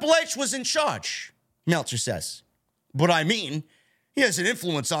 Triple H was in charge, Meltzer says. But I mean, he has an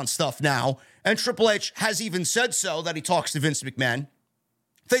influence on stuff now, and Triple H has even said so, that he talks to Vince McMahon.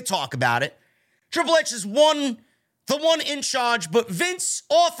 They talk about it. Triple H is the one in charge, but Vince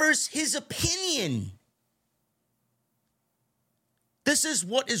offers his opinion. This is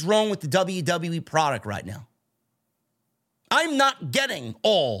what is wrong with the WWE product right now. I'm not getting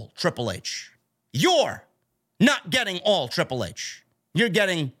all Triple H. You're not getting all Triple H. You're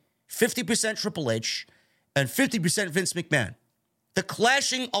getting 50% Triple H and 50% Vince McMahon. The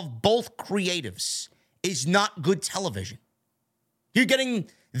clashing of both creatives is not good television. You're getting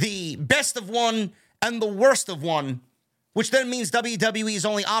the best of one and the worst of one, which then means WWE is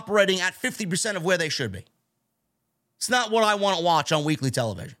only operating at 50% of where they should be. It's not what I want to watch on weekly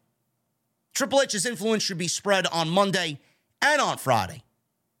television. Triple H's influence should be spread on Monday and on Friday.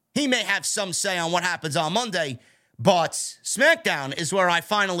 He may have some say on what happens on Monday, but SmackDown is where I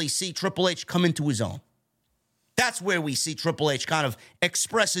finally see Triple H come into his own. That's where we see Triple H kind of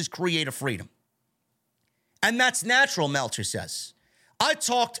express his creative freedom. And that's natural, Meltzer says. I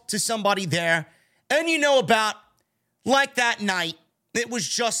talked to somebody there, and about, like that night, it was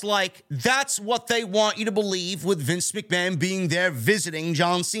just like, that's what they want you to believe with Vince McMahon being there visiting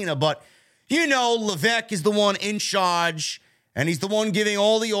John Cena. But, Levesque is the one in charge, and he's the one giving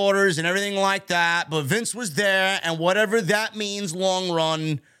all the orders and everything like that. But Vince was there, and whatever that means long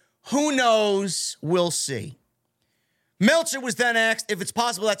run, who knows? We'll see. Meltzer was then asked if it's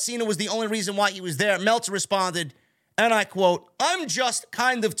possible that Cena was the only reason why he was there. Meltzer responded, and I quote, I'm just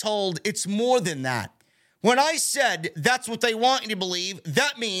kind of told it's more than that. When I said that's what they want you to believe,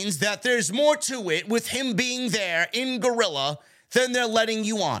 that means that there's more to it with him being there in gorilla than they're letting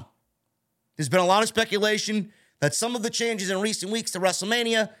you on. There's been a lot of speculation that some of the changes in recent weeks to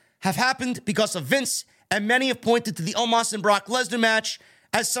WrestleMania have happened because of Vince, and many have pointed to the Omos and Brock Lesnar match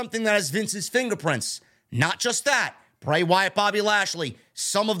as something that has Vince's fingerprints. Not just that. Bray Wyatt, Bobby Lashley,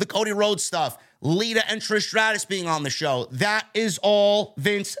 some of the Cody Rhodes stuff, Lita and Trish Stratus being on the show. That is all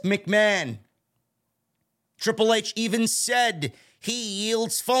Vince McMahon. Triple H even said he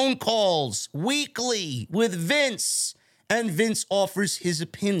yields phone calls weekly with Vince, and Vince offers his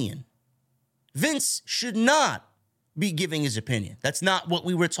opinion. Vince should not be giving his opinion. That's not what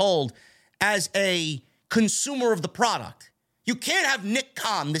we were told as a consumer of the product. You can't have Nick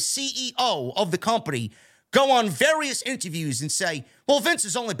Khan, the CEO of the company, go on various interviews and say, well, Vince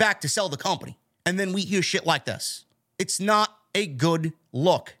is only back to sell the company. And then we hear shit like this. It's not a good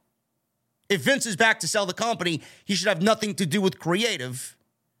look. If Vince is back to sell the company, he should have nothing to do with creative.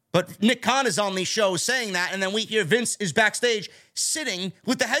 But Nick Khan is on these shows saying that, and then we hear Vince is backstage sitting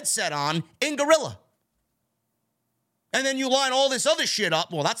with the headset on in gorilla. And then you line all this other shit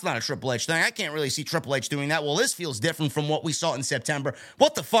up. Well, that's not a Triple H thing. I can't really see Triple H doing that. Well, this feels different from what we saw in September.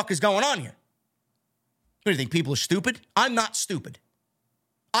 What the fuck is going on here? What do you think? People are stupid? I'm not stupid.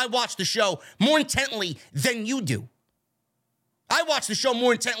 I watch the show more intently than you do. I watch the show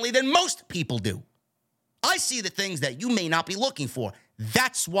more intently than most people do. I see the things that you may not be looking for.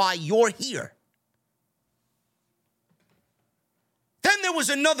 That's why you're here. Then there was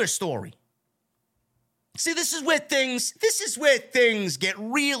another story. See, this is where things get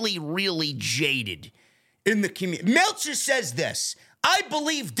really, really jaded in the community. Meltzer says this. I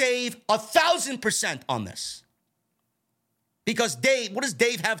believe Dave 1,000% on this. Because Dave, what does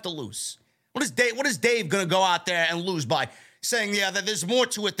Dave have to lose? What is Dave going to go out there and lose by saying, yeah, that there's more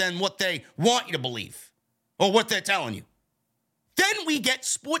to it than what they want you to believe or what they're telling you? Then we get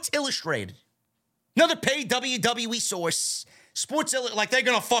Sports Illustrated, another paid WWE source. Sports Illustrated, like they're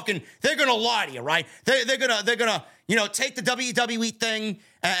gonna lie to you, right? They're gonna take the WWE thing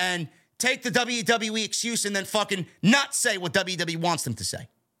and take the WWE excuse and then fucking not say what WWE wants them to say.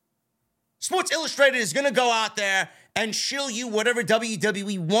 Sports Illustrated is gonna go out there and shill you whatever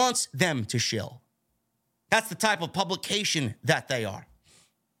WWE wants them to shill. That's the type of publication that they are.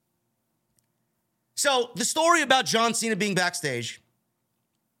 So the story about John Cena being backstage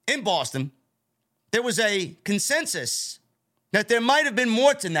in Boston, there was a consensus that there might have been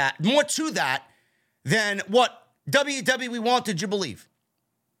more to that than what WWE wanted you to believe.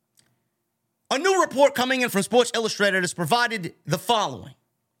 A new report coming in from Sports Illustrated has provided the following.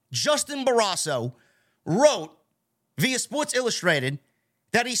 Justin Barrasso wrote via Sports Illustrated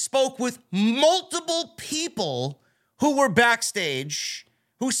that he spoke with multiple people who were backstage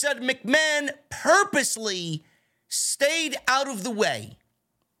who said McMahon purposely stayed out of the way.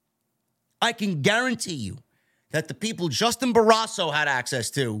 I can guarantee you that the people Justin Barrasso had access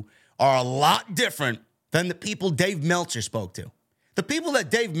to are a lot different than the people Dave Meltzer spoke to. The people that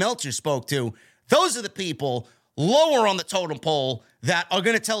Dave Meltzer spoke to, those are the people lower on the totem pole that are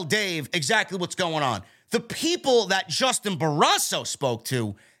going to tell Dave exactly what's going on. The people that Justin Barrasso spoke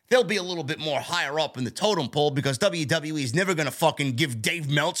to, they'll be a little bit more higher up in the totem pole because WWE is never going to fucking give Dave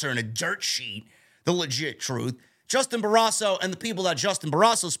Meltzer in a dirt sheet the legit truth. Justin Barrasso and the people that Justin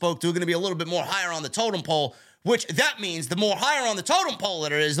Barrasso spoke to are going to be a little bit more higher on the totem pole, which that means the more higher on the totem pole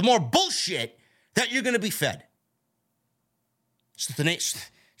that it is, the more bullshit that you're going to be fed. It's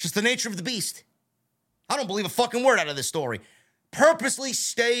just the nature of the beast. I don't believe a fucking word out of this story. Purposely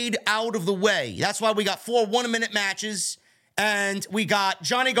stayed out of the way. That's why we got 4 one-minute matches, and we got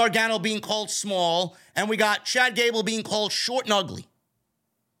Johnny Gargano being called small, and we got Chad Gable being called short and ugly.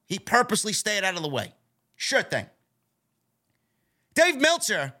 He purposely stayed out of the way. Sure thing. Dave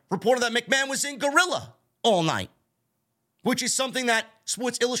Meltzer reported that McMahon was in Gorilla all night, which is something that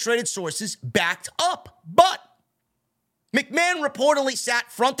Sports Illustrated sources backed up. But McMahon reportedly sat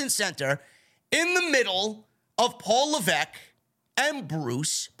front and center in the middle of Paul Levesque and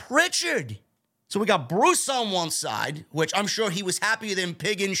Bruce Pritchard. So we got Bruce on one side, which I'm sure he was happier than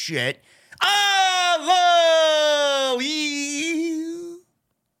pig and shit. I love you.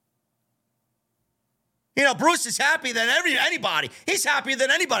 You know, Bruce is happy than anybody. He's happier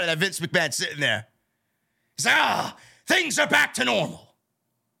than anybody that Vince McMahon's sitting there. He's like, things are back to normal.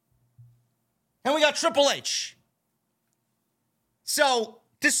 And we got Triple H. So,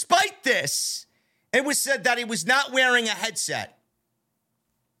 despite this, it was said that he was not wearing a headset.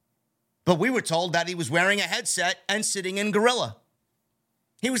 But we were told that he was wearing a headset and sitting in Gorilla.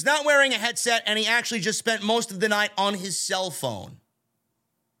 He was not wearing a headset, and he actually just spent most of the night on his cell phone.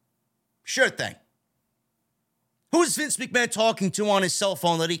 Sure thing. Who is Vince McMahon talking to on his cell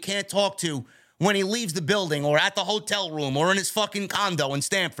phone that he can't talk to when he leaves the building or at the hotel room or in his fucking condo in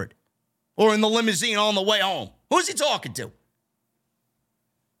Stamford or in the limousine on the way home? Who's he talking to?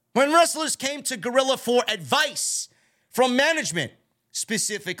 When wrestlers came to Gorilla for advice from management,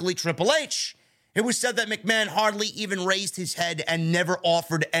 specifically Triple H, it was said that McMahon hardly even raised his head and never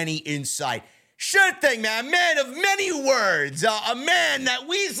offered any insight. Sure thing, man. Man of many words. A man that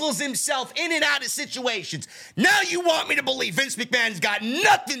weasels himself in and out of situations. Now you want me to believe Vince McMahon's got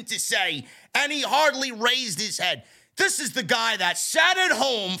nothing to say, and he hardly raised his head. This is the guy that sat at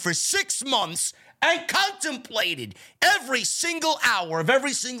home for 6 months and contemplated every single hour of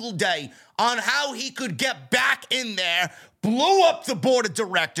every single day on how he could get back in there, blew up the board of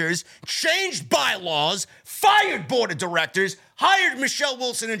directors, changed bylaws, fired board of directors, hired Michelle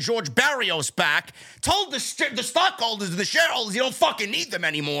Wilson and George Barrios back, told the stockholders and the shareholders you don't fucking need them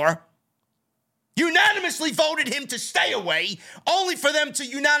anymore, unanimously voted him to stay away, only for them to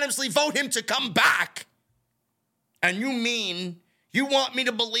unanimously vote him to come back. And you mean you want me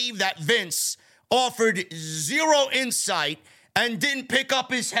to believe that Vince, offered zero insight and didn't pick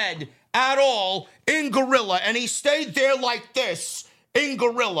up his head at all in Gorilla, and he stayed there like this in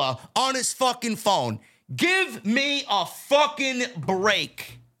Gorilla on his fucking phone. Give me a fucking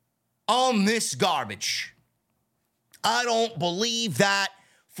break on this garbage. I don't believe that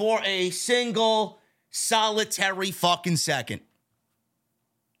for a single solitary fucking second.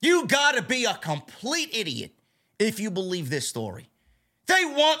 You gotta be a complete idiot if you believe this story. They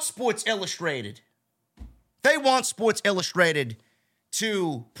want Sports Illustrated. They want Sports Illustrated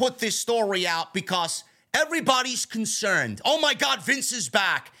to put this story out because everybody's concerned. Oh my God, Vince is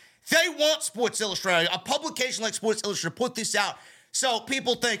back. They want Sports Illustrated, a publication like Sports Illustrated, put this out so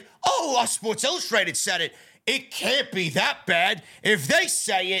people think, oh, Sports Illustrated said it. It can't be that bad. If they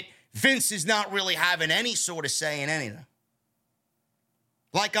say it, Vince is not really having any sort of say in anything.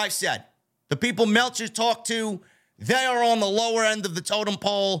 Like I said, the people Meltzer talked to, they are on the lower end of the totem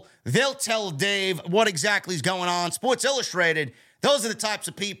pole. They'll tell Dave what exactly is going on. Sports Illustrated, those are the types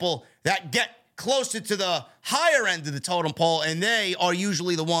of people that get closer to the higher end of the totem pole, and they are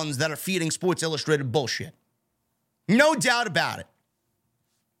usually the ones that are feeding Sports Illustrated bullshit. No doubt about it.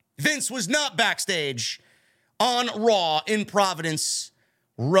 Vince was not backstage on Raw in Providence,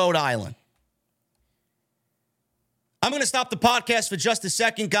 Rhode Island. I'm going to stop the podcast for just a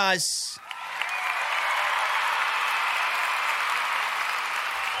second, guys.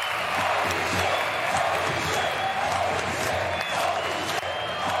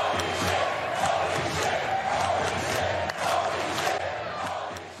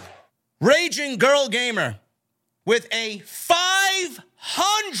 Raging Girl Gamer with a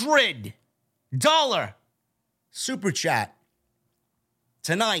 $500 super chat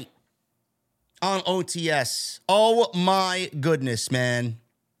tonight on OTS. Oh my goodness, man.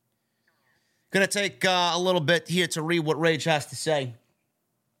 Gonna take a little bit here to read what Rage has to say.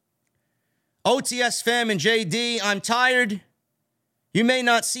 OTS fam and JD, I'm tired. You may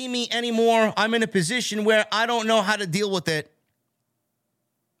not see me anymore. I'm in a position where I don't know how to deal with it.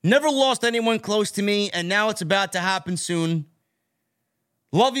 Never lost anyone close to me, and now it's about to happen soon.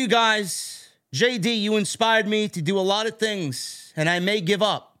 Love you guys. JD, you inspired me to do a lot of things, and I may give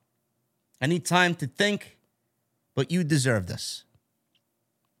up. I need time to think, but you deserve this.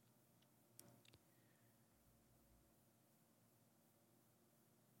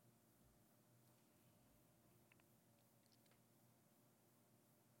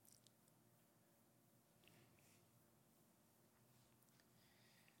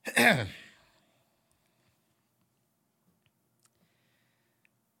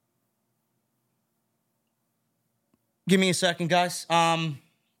 Give me a second, guys.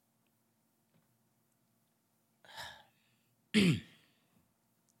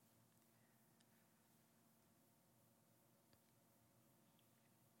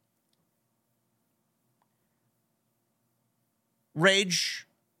 Rage.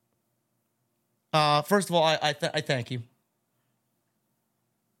 First of all, I thank you.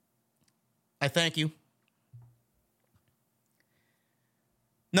 I thank you.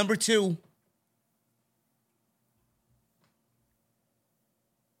 Number two,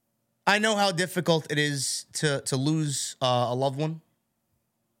 I know how difficult it is to lose a loved one.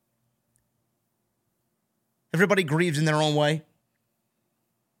 Everybody grieves in their own way.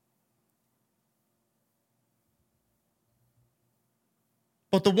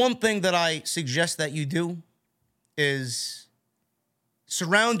 But the one thing that I suggest that you do is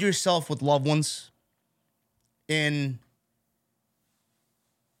surround yourself with loved ones in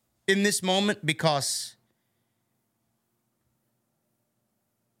this moment, because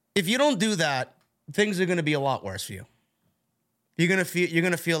if you don't do that, things are going to be a lot worse for you. You're going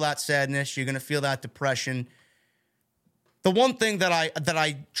to feel that sadness, you're going to feel that depression. The one thing that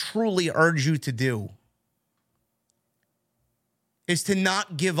I truly urge you to do is to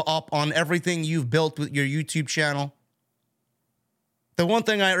not give up on everything you've built with your YouTube channel. The one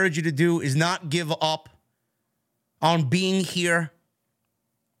thing I urge you to do is not give up on being here.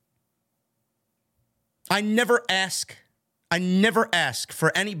 I never ask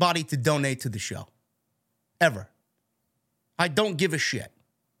for anybody to donate to the show. Ever. I don't give a shit.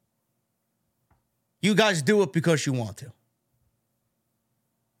 You guys do it because you want to.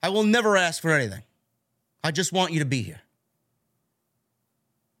 I will never ask for anything. I just want you to be here.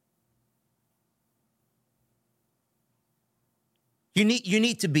 You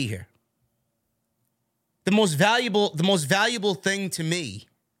need to be here. The most valuable thing to me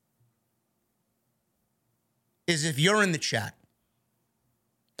is if you're in the chat.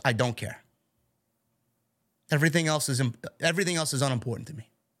 I don't care. Everything else is unimportant to me.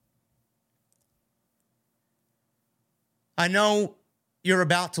 I know you're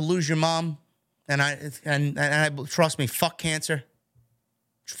about to lose your mom. And I trust me, fuck cancer.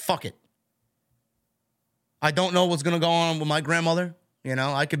 Fuck it. I don't know what's going to go on with my grandmother. You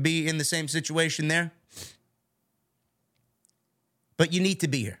know, I could be in the same situation there. But you need to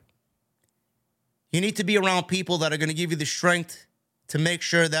be here. You need to be around people that are going to give you the strength to make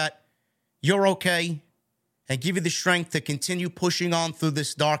sure that you're okay and give you the strength to continue pushing on through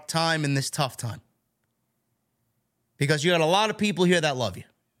this dark time and this tough time. Because you got a lot of people here that love you.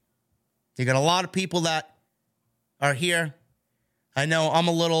 You got a lot of people that are here. I know I'm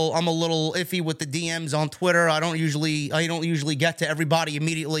a little iffy with the DMs on Twitter. I don't usually get to everybody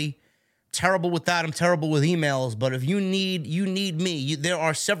immediately. Terrible with that. I'm terrible with emails. But if you need me, there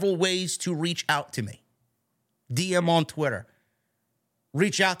are several ways to reach out to me. DM on Twitter.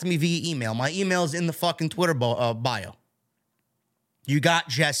 Reach out to me via email. My email is in the fucking Twitter bio. You got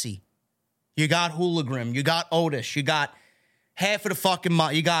Jesse. You got Hooligram. You got Otis. You got half of the fucking...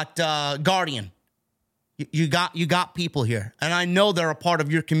 You got Guardian. You got people here. And I know they're a part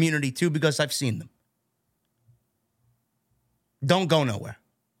of your community too because I've seen them. Don't go nowhere.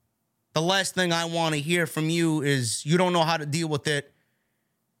 The last thing I want to hear from you is you don't know how to deal with it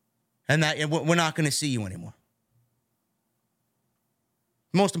and that we're not going to see you anymore.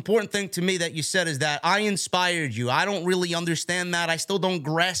 The most important thing to me that you said is that I inspired you. I don't really understand that. I still don't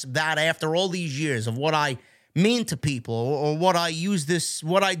grasp that after all these years of what I mean to people or what I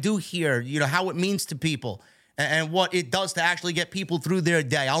do here, you know, how it means to people and what it does to actually get people through their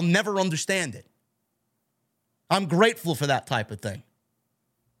day. I'll never understand it. I'm grateful for that type of thing.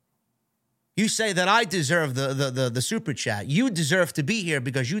 You say that I deserve the super chat. You deserve to be here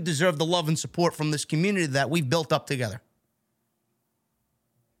because you deserve the love and support from this community that we've built up together.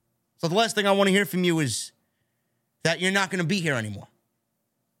 So the last thing I want to hear from you is that you're not going to be here anymore.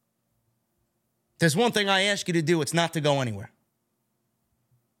 There's one thing I ask you to do. It's not to go anywhere.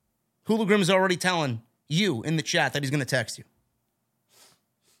 Hooligram's already telling you in the chat that he's going to text you.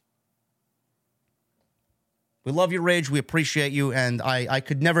 We love your rage. We appreciate you. And I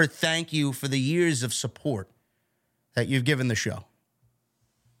could never thank you for the years of support that you've given the show.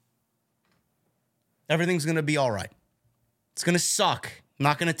 Everything's going to be all right. It's going to suck. I'm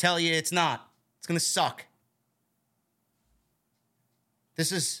not going to tell you it's not. It's going to suck.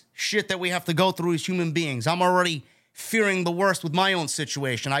 This is shit that we have to go through as human beings. I'm already fearing the worst with my own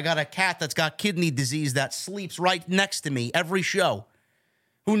situation. I got a cat that's got kidney disease that sleeps right next to me every show.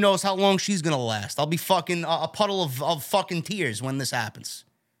 Who knows how long she's going to last? I'll be fucking a puddle of fucking tears when this happens.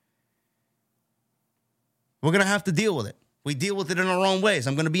 We're going to have to deal with it. We deal with it in our own ways.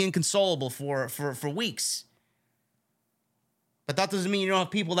 I'm going to be inconsolable for weeks. But that doesn't mean you don't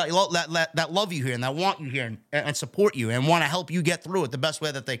have people that love you here and that want you here and support you and want to help you get through it the best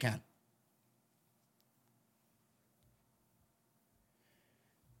way that they can.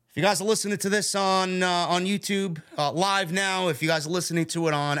 If you guys are listening to this on YouTube live now, if you guys are listening to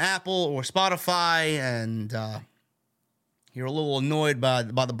it on Apple or Spotify and you're a little annoyed by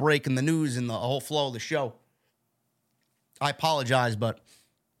the break in the news and the whole flow of the show, I apologize, but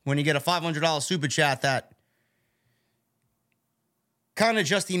when you get a $500 super chat that kind of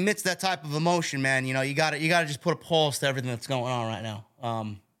just emits that type of emotion, man, you know, you got to just put a pause to everything that's going on right now.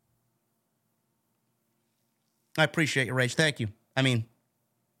 I appreciate your rage. Thank you. I mean,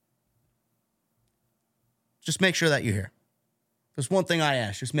 just make sure that you're here. There's one thing I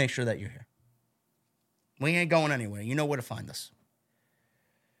ask. Just make sure that you're here. We ain't going anywhere. You know where to find us.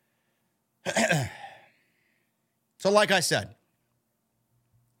 So like I said,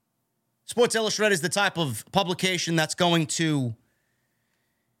 Sports Illustrated is the type of publication that's going to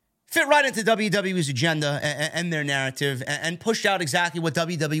fit right into WWE's agenda and their narrative and push out exactly what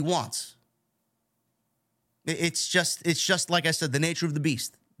WWE wants. It's just like I said, the nature of the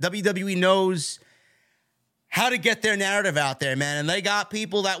beast. WWE knows how to get their narrative out there, man. And they got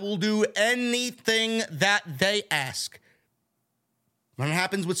people that will do anything that they ask. And it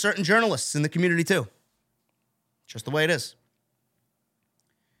happens with certain journalists in the community, too. Just the way it is.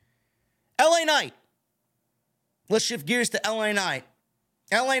 LA Knight. Let's shift gears to LA Knight.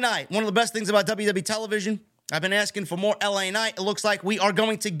 LA Knight, one of the best things about WWE television. I've been asking for more LA Knight. It looks like we are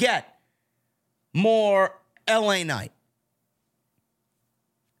going to get more LA Knight.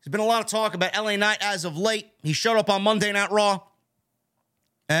 There's been a lot of talk about LA Knight as of late. He showed up on Monday Night Raw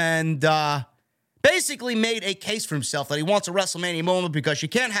and basically made a case for himself that he wants a WrestleMania moment because you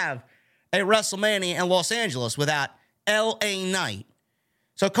can't have a WrestleMania in Los Angeles without LA Knight.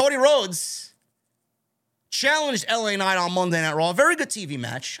 So Cody Rhodes challenged LA Knight on Monday Night Raw. A very good TV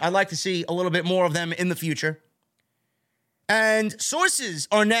match. I'd like to see a little bit more of them in the future. And sources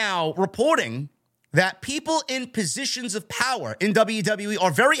are now reporting that people in positions of power in WWE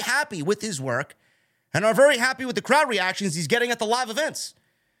are very happy with his work and are very happy with the crowd reactions he's getting at the live events.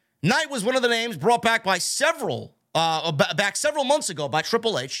 Knight was one of the names brought back by several months ago by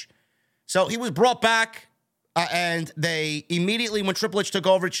Triple H. So he was brought back, and they immediately, when Triple H took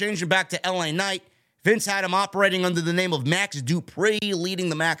over, changed him back to LA Knight. Vince had him operating under the name of Max Dupree, leading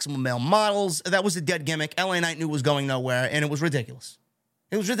the Maximum Male Models. That was a dead gimmick. LA Knight knew it was going nowhere, and it was ridiculous.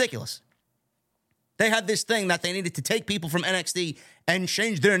 It was ridiculous. They had this thing that they needed to take people from NXT and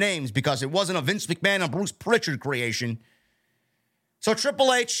change their names because it wasn't a Vince McMahon and Bruce Pritchard creation. So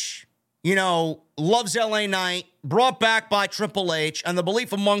Triple H, loves LA Knight, brought back by Triple H, and the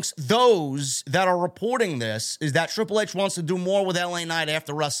belief amongst those that are reporting this is that Triple H wants to do more with LA Knight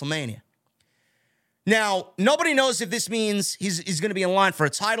after WrestleMania. Now, nobody knows if this means he's going to be in line for a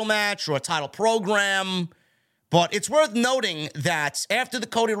title match or a title program, but it's worth noting that after the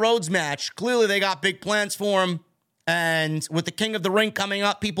Cody Rhodes match, clearly they got big plans for him, and with the King of the Ring coming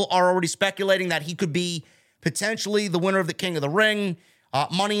up, people are already speculating that he could be potentially the winner of the King of the Ring.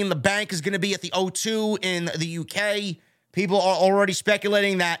 Money in the Bank is going to be at the O2 in the UK. People are already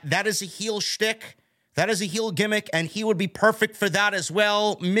speculating that is a heel shtick. That is a heel gimmick, and he would be perfect for that as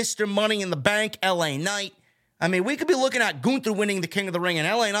well. Mr. Money in the Bank, LA Knight. I mean, we could be looking at Gunther winning the King of the Ring and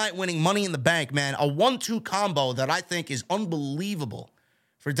LA Knight winning Money in the Bank, man. A 1-2 combo that I think is unbelievable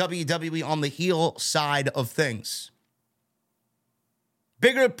for WWE on the heel side of things.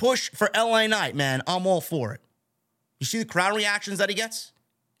 Bigger push for LA Knight, man. I'm all for it. You see the crowd reactions that he gets?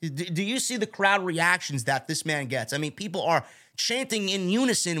 Do you see the crowd reactions that this man gets? I mean, people are chanting in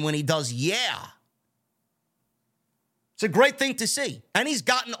unison when he does, yeah. It's a great thing to see. And he's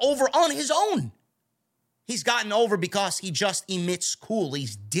gotten over on his own. He's gotten over because he just emits cool.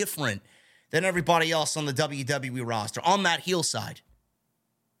 He's different than everybody else on the WWE roster, on that heel side.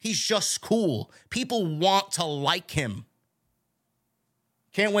 He's just cool. People want to like him.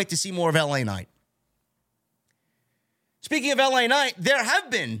 Can't wait to see more of LA Knight. Speaking of LA Knight, there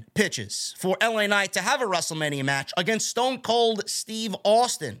have been pitches for LA Knight to have a WrestleMania match against Stone Cold Steve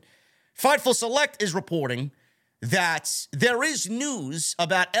Austin. Fightful Select is reporting that there is news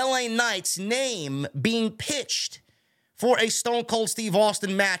about LA Knight's name being pitched for a Stone Cold Steve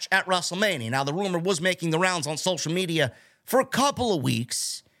Austin match at WrestleMania. Now, the rumor was making the rounds on social media for a couple of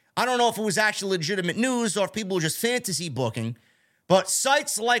weeks. I don't know if it was actually legitimate news or if people were just fantasy booking, but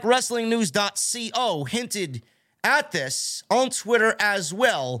sites like WrestlingNews.co hinted at this on Twitter as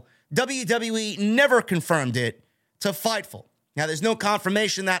well. WWE never confirmed it to Fightful. Now, there's no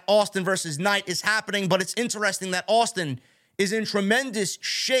confirmation that Austin versus Knight is happening, but it's interesting that Austin is in tremendous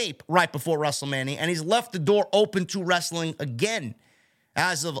shape right before WrestleMania, and he's left the door open to wrestling again.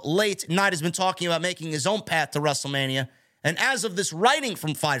 As of late, Knight has been talking about making his own path to WrestleMania, and as of this writing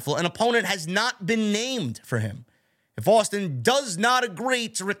from Fightful, an opponent has not been named for him. If Austin does not agree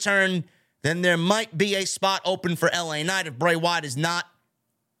to return, then there might be a spot open for LA Knight if Bray Wyatt is not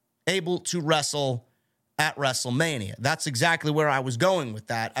able to wrestle at WrestleMania. That's exactly where I was going with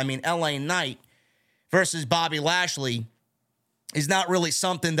that. I mean, LA Knight versus Bobby Lashley is not really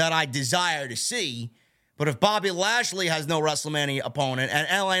something that I desire to see, but if Bobby Lashley has no WrestleMania opponent and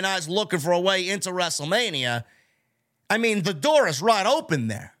LA Knight's looking for a way into WrestleMania, I mean, the door is right open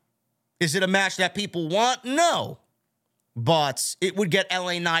there. Is it a match that people want? No. But it would get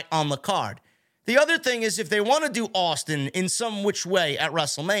LA Knight on the card. The other thing is if they want to do Austin in some which way at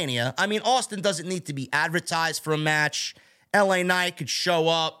WrestleMania, I mean, Austin doesn't need to be advertised for a match. LA Knight could show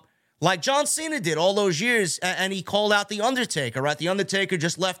up like John Cena did all those years, and he called out The Undertaker, right? The Undertaker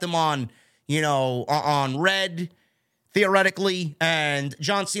just left him on, on red, theoretically, and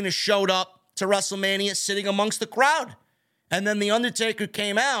John Cena showed up to WrestleMania sitting amongst the crowd. And then The Undertaker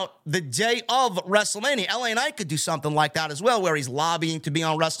came out the day of WrestleMania. LA Knight could do something like that as well, where he's lobbying to be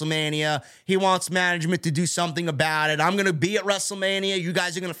on WrestleMania. He wants management to do something about it. I'm going to be at WrestleMania. You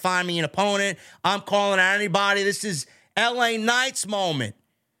guys are going to find me an opponent. I'm calling out anybody. This is LA Knight's moment.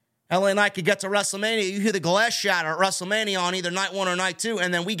 LA Knight could get to WrestleMania. You hear the glass shatter at WrestleMania on either night one or night two,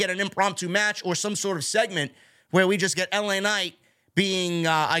 and then we get an impromptu match or some sort of segment where we just get LA Knight being,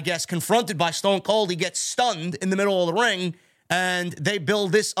 confronted by Stone Cold. He gets stunned in the middle of the ring, and they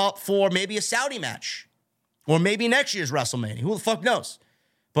build this up for maybe a Saudi match or maybe next year's WrestleMania. Who the fuck knows?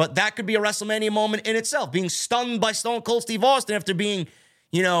 But that could be a WrestleMania moment in itself, being stunned by Stone Cold Steve Austin after being,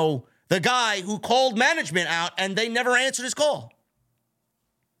 the guy who called management out and they never answered his call.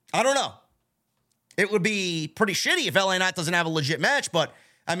 I don't know. It would be pretty shitty if LA Knight doesn't have a legit match, but,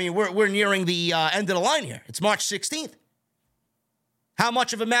 I mean, we're nearing the end of the line here. It's March 16th. How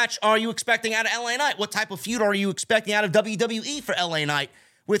much of a match are you expecting out of LA Knight? What type of feud are you expecting out of WWE for LA Knight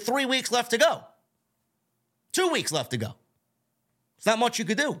with 3 weeks left to go? 2 weeks left to go. There's not much you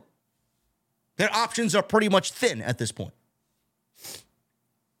could do. Their options are pretty much thin at this point.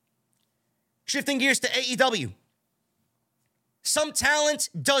 Shifting gears to AEW. Some talent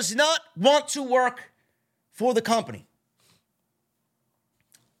does not want to work for the company.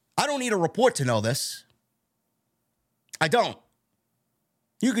 I don't need a report to know this. I don't.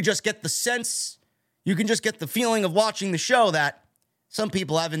 You could just get the sense, you can just get the feeling of watching the show that some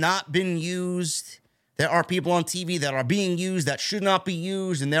people have not been used. There are people on TV that are being used that should not be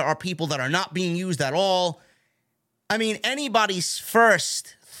used, and there are people that are not being used at all. I mean, anybody's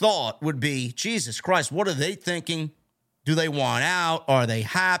first thought would be, Jesus Christ, what are they thinking? Do they want out? Are they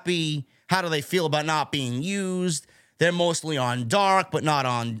happy? How do they feel about not being used? They're mostly on Dark, but not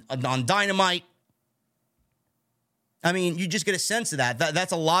on Dynamite. I mean, you just get a sense of that.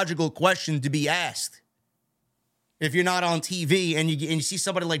 That's a logical question to be asked. If you're not on TV and you see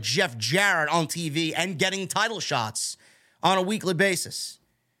somebody like Jeff Jarrett on TV and getting title shots on a weekly basis.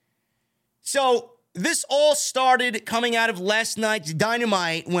 So this all started coming out of last night's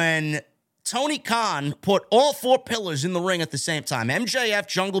Dynamite when Tony Khan put all 4 pillars in the ring at the same time. MJF,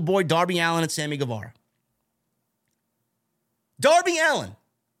 Jungle Boy, Darby Allin, and Sammy Guevara. Darby Allin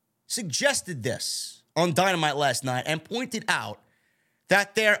suggested this on Dynamite last night and pointed out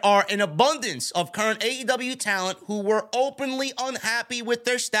that there are an abundance of current AEW talent who were openly unhappy with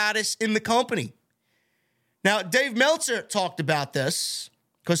their status in the company. Now, Dave Meltzer talked about this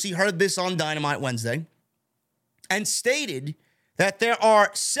because he heard this on Dynamite Wednesday and stated that there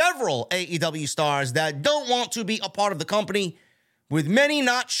are several AEW stars that don't want to be a part of the company, with many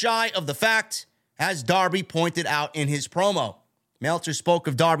not shy of the fact, as Darby pointed out in his promo. Meltzer spoke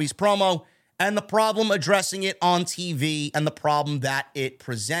of Darby's promo and the problem addressing it on TV and the problem that it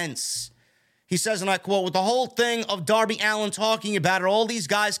presents. He says, and I quote, with the whole thing of Darby Allin talking about it, all these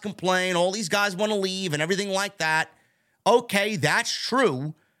guys complain, all these guys want to leave and everything like that. Okay, that's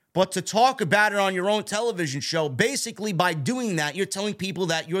true. But to talk about it on your own television show, basically by doing that, you're telling people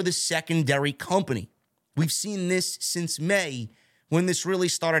that you're the secondary company. We've seen this since May when this really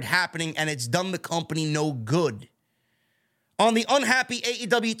started happening, and it's done the company no good. On the unhappy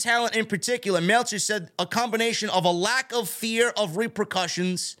AEW talent in particular, Meltzer said a combination of a lack of fear of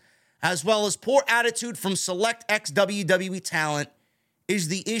repercussions as well as poor attitude from select ex-WWE talent is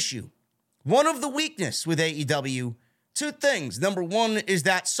the issue. One of the weakness with AEW, 2 things. Number 1 is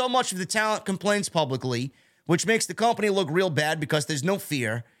that so much of the talent complains publicly, which makes the company look real bad because there's no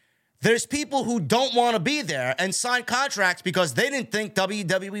fear. There's people who don't want to be there and sign contracts because they didn't think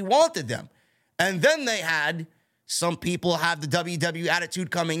WWE wanted them. And then they had some people have the WWE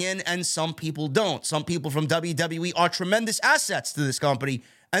attitude coming in and some people don't. Some people from WWE are tremendous assets to this company,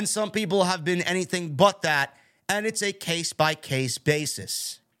 and some people have been anything but that, and it's a case-by-case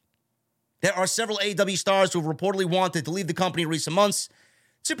basis. There are several AEW stars who have reportedly wanted to leave the company in recent months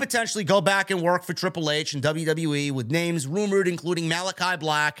to potentially go back and work for Triple H and WWE, with names rumored including Malachi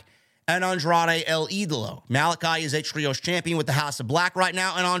Black and Andrade El Idolo. Malachi is a trios champion with the House of Black right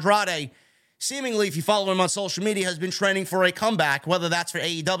now, and Andrade, seemingly, if you follow him on social media, has been training for a comeback, whether that's for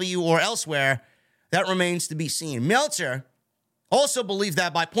AEW or elsewhere. That remains to be seen. Meltzer also believes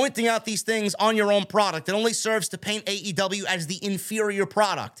that by pointing out these things on your own product, it only serves to paint AEW as the inferior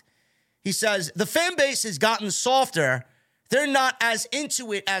product. He says, the fan base has gotten softer. They're not as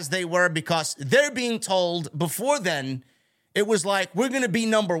into it as they were because they're being told before then, it was like, we're going to be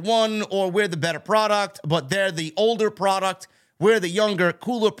number 1 or we're the better product, but they're the older product. We're the younger,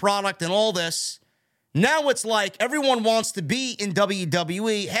 cooler product and all this. Now it's like everyone wants to be in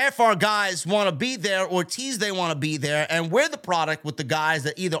WWE. Half our guys want to be there or tease they want to be there. And we're the product with the guys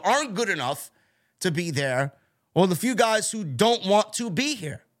that either aren't good enough to be there or the few guys who don't want to be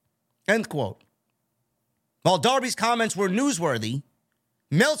here. End quote. While Darby's comments were newsworthy,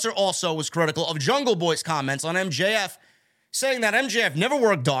 Meltzer also was critical of Jungle Boy's comments on MJF, saying that MJF never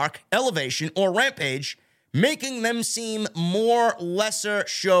worked Dark, Elevation, or Rampage, making them seem more lesser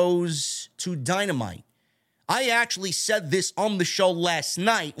shows to Dynamite. I actually said this on the show last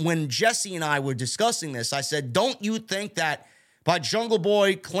night when Jesse and I were discussing this. I said, don't you think that by Jungle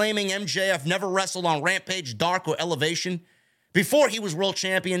Boy claiming MJF never wrestled on Rampage, Dark, or Elevation before he was world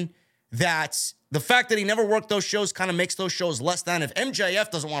champion, that the fact that he never worked those shows kind of makes those shows less than? If MJF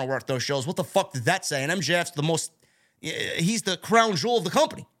doesn't want to work those shows, what the fuck did that say? And MJF's he's the crown jewel of the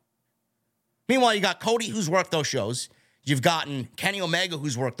company. Meanwhile, you got Cody, who's worked those shows. You've gotten Kenny Omega,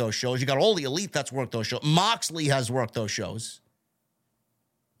 who's worked those shows. You got all the elite that's worked those shows. Moxley has worked those shows.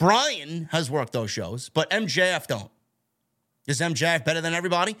 Bryan has worked those shows, but MJF don't. Is MJF better than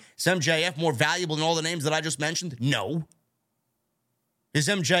everybody? Is MJF more valuable than all the names that I just mentioned? No. Is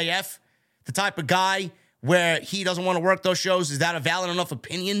MJF the type of guy where he doesn't want to work those shows? Is that a valid enough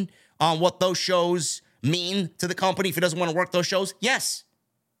opinion on what those shows mean to the company if he doesn't want to work those shows? Yes.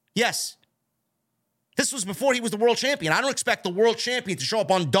 Yes. This was before he was the world champion. I don't expect the world champion to show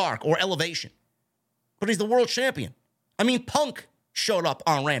up on Dark or Elevation. But he's the world champion. I mean, Punk showed up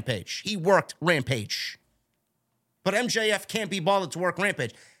on Rampage. He worked Rampage. But MJF can't be bothered to work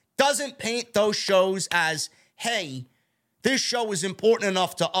Rampage. Doesn't paint those shows as, hey, this show is important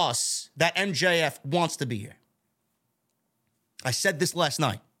enough to us that MJF wants to be here. I said this last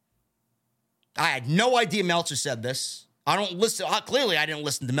night. I had no idea Meltzer said this. I don't listen. Clearly, I didn't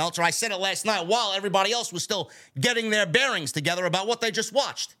listen to Meltzer. I said it last night while everybody else was still getting their bearings together about what they just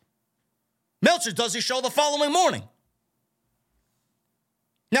watched. Meltzer does his show the following morning.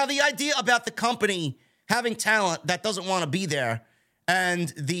 Now, the idea about the company having talent that doesn't want to be there,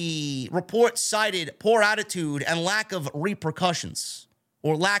 and the report cited poor attitude and lack of repercussions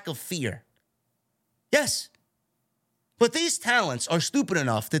or lack of fear. Yes. But these talents are stupid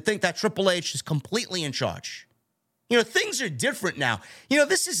enough to think that Triple H is completely in charge. You know, things are different now. You know,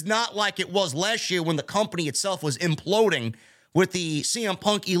 this is not like it was last year when the company itself was imploding with the CM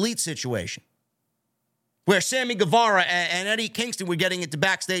Punk Elite situation, where Sammy Guevara and Eddie Kingston were getting into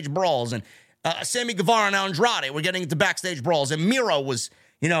backstage brawls, and Sammy Guevara and Andrade were getting into backstage brawls, and Miro was,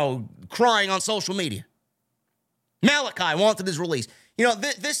 crying on social media. Malachi wanted his release. You know,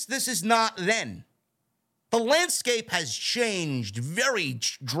 this is not then. The landscape has changed very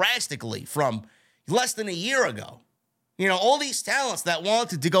drastically from less than a year ago. You know, all these talents that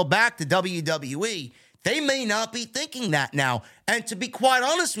wanted to go back to WWE, they may not be thinking that now. And to be quite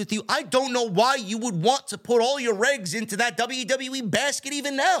honest with you, I don't know why you would want to put all your eggs into that WWE basket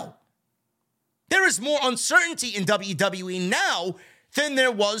even now. There is more uncertainty in WWE now than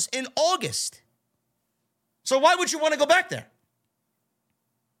there was in August. So why would you want to go back there?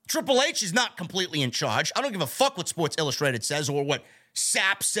 Triple H is not completely in charge. I don't give a fuck what Sports Illustrated says or what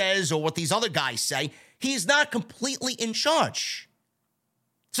SAP says or what these other guys say. He's not completely in charge.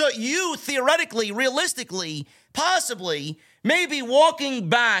 So you theoretically, realistically, possibly may be walking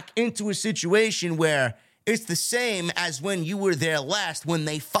back into a situation where it's the same as when you were there last when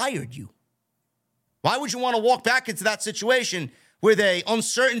they fired you. Why would you want to walk back into that situation with a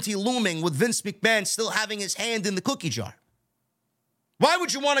uncertainty looming with Vince McMahon still having his hand in the cookie jar? Why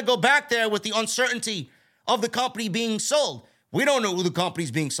would you want to go back there with the uncertainty of the company being sold? We don't know who the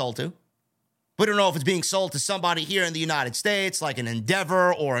company's being sold to. We don't know if it's being sold to somebody here in the United States, like an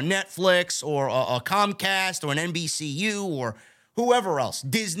Endeavor or a Netflix or a Comcast or an NBCU or whoever else,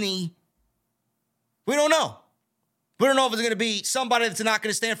 Disney. We don't know. We don't know if it's going to be somebody that's not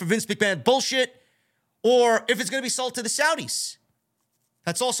going to stand for Vince McMahon bullshit or if it's going to be sold to the Saudis.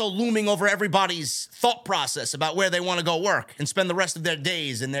 That's also looming over everybody's thought process about where they want to go work and spend the rest of their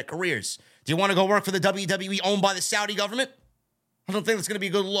days and their careers. Do you want to go work for the WWE owned by the Saudi government? I don't think that's going to be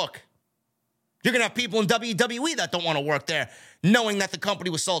a good look. You're going to have people in WWE that don't want to work there, knowing that the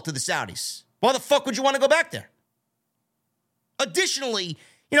company was sold to the Saudis. Why the fuck would you want to go back there? Additionally,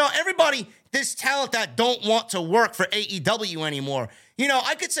 everybody, this talent that don't want to work for AEW anymore,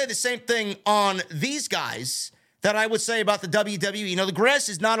 I could say the same thing on these guys that I would say about the WWE. The grass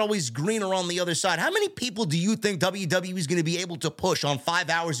is not always greener on the other side. How many people do you think WWE is going to be able to push on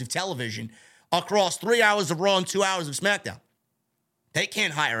 5 hours of television across 3 hours of Raw and 2 hours of SmackDown? They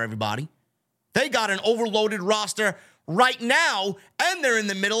can't hire everybody. They got an overloaded roster right now, and they're in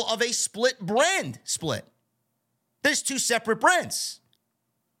the middle of a brand split. There's two separate brands.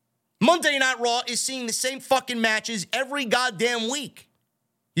 Monday Night Raw is seeing the same fucking matches every goddamn week.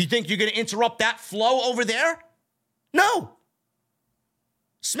 You think you're going to interrupt that flow over there? No.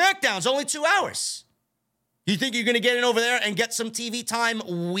 SmackDown's only 2 hours. You think you're going to get in over there and get some TV time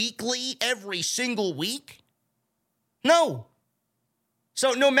weekly every single week? No.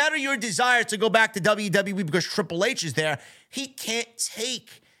 So no matter your desire to go back to WWE because Triple H is there, he can't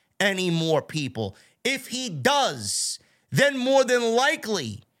take any more people. If he does, then more than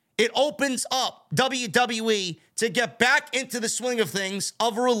likely it opens up WWE to get back into the swing of things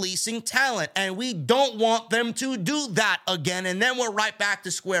of releasing talent. And we don't want them to do that again. And then we're right back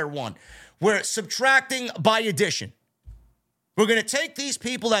to square one. We're subtracting by addition. We're going to take these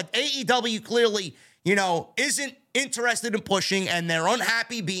people that AEW clearly, isn't interested in pushing and they're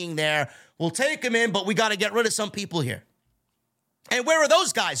unhappy being there. We'll take them in, but we got to get rid of some people here. And where are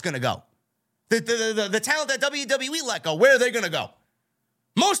those guys going to go? The talent that WWE let go, where are they going to go?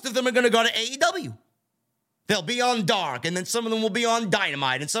 Most of them are going to go to AEW. They'll be on Dark, and then some of them will be on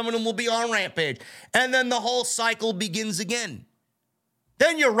Dynamite, and some of them will be on Rampage. And then the whole cycle begins again.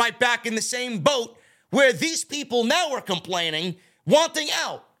 Then you're right back in the same boat where these people now are complaining, wanting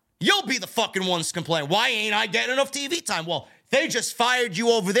out. You'll be the fucking ones complaining. Why ain't I getting enough TV time? Well, they just fired you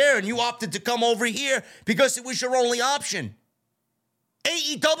over there and you opted to come over here because it was your only option.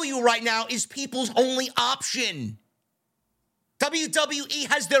 AEW right now is people's only option.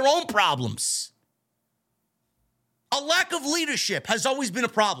 WWE has their own problems. A lack of leadership has always been a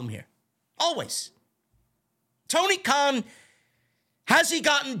problem here. Always. Tony Khan, has he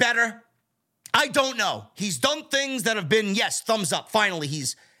gotten better? I don't know. He's done things that have been, yes, thumbs up. Finally,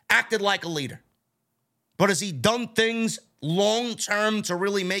 he's acted like a leader. But has he done things long-term to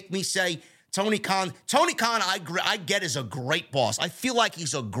really make me say, Tony Khan, I get is a great boss. I feel like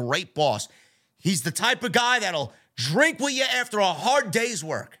he's a great boss. He's the type of guy that'll drink with you after a hard day's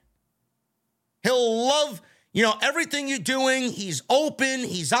work. He'll love, everything you're doing. He's open,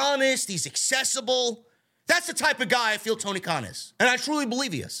 he's honest, he's accessible. That's the type of guy I feel Tony Khan is. And I truly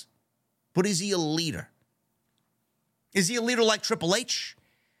believe he is. But is he a leader? Is he a leader like Triple H?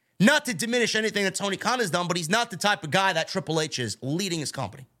 Not to diminish anything that Tony Khan has done, but he's not the type of guy that Triple H is leading his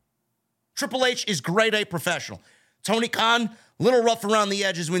company. Triple H is grade A professional. Tony Khan, little rough around the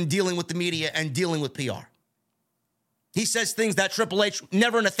edges when dealing with the media and dealing with PR. He says things that Triple H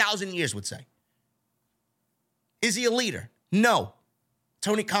never in 1,000 years would say. Is he a leader? No.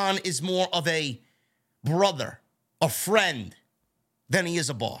 Tony Khan is more of a brother, a friend, than he is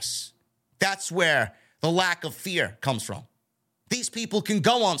a boss. That's where the lack of fear comes from. These people can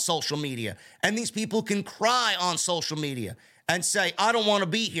go on social media, and these people can cry on social media and say, I don't want to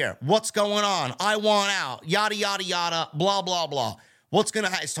be here. What's going on? I want out. Yada, yada, yada, blah, blah, blah. What's going to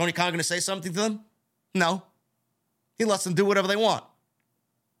happen? Is Tony Khan going to say something to them? No. He lets them do whatever they want.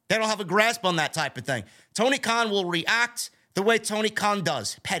 They don't have a grasp on that type of thing. Tony Khan will react the way Tony Khan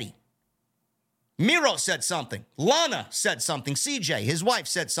does, petty. Miro said something. Lana said something. CJ, his wife,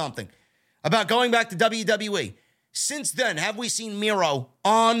 said something about going back to WWE. Since then, have we seen Miro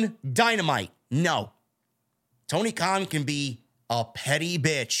on Dynamite? No. Tony Khan can be a petty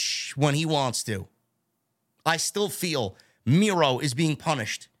bitch when he wants to. I still feel Miro is being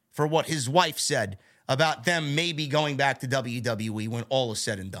punished for what his wife said about them maybe going back to WWE when all is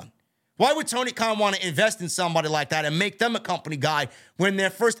said and done. Why would Tony Khan want to invest in somebody like that and make them a company guy when their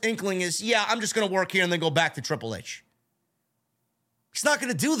first inkling is, yeah, I'm just going to work here and then go back to Triple H? He's not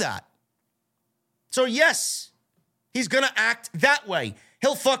going to do that. So yes, he's going to act that way.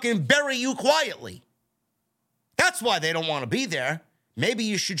 He'll fucking bury you quietly. That's why they don't want to be there. Maybe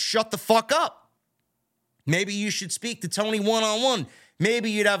you should shut the fuck up. Maybe you should speak to Tony one-on-one.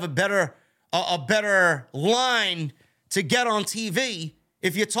 Maybe you'd have a better line to get on TV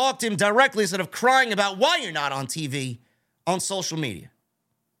if you talk to him directly instead of crying about why you're not on TV on social media.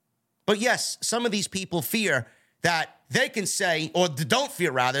 But yes, some of these people fear that they can say, or don't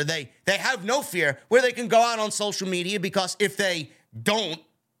fear rather, they have no fear where they can go out on social media because if they don't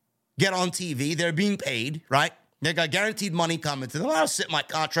get on TV, they're being paid, right? They got guaranteed money coming to them. I'll sit my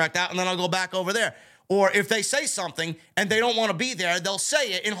contract out and then I'll go back over there. Or if they say something and they don't want to be there, they'll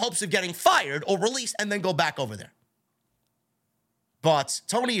say it in hopes of getting fired or released and then go back over there. But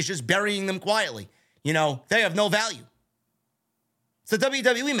Tony is just burying them quietly. They have no value. It's the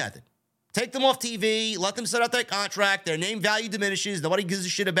WWE method. Take them off TV, let them set out their contract, their name value diminishes, nobody gives a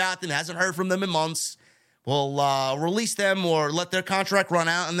shit about them, hasn't heard from them in months. We'll release them or let their contract run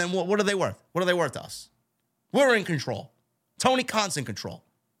out, and then what are they worth? What are they worth to us? We're in control. Tony Khan's in control.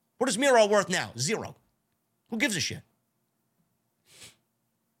 What is Miro worth now? 0. Who gives a shit?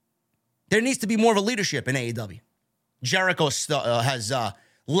 There needs to be more of a leadership in AEW. Jericho has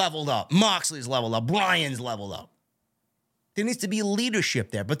leveled up. Moxley's leveled up. Bryan's leveled up. There needs to be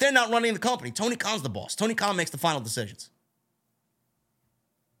leadership there, but they're not running the company. Tony Khan's the boss. Tony Khan makes the final decisions.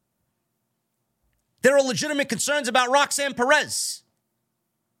 There are legitimate concerns about Roxanne Perez,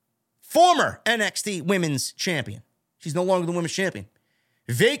 former NXT Women's Champion. She's no longer the Women's Champion.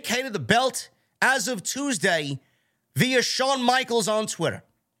 Vacated the belt as of Tuesday via Shawn Michaels on Twitter.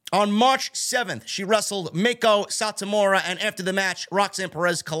 On March 7th, she wrestled Meiko Satomura, and after the match, Roxanne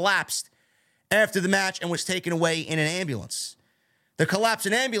Perez collapsed after the match and was taken away in an ambulance. The collapse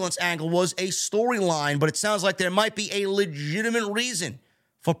and ambulance angle was a storyline, but it sounds like there might be a legitimate reason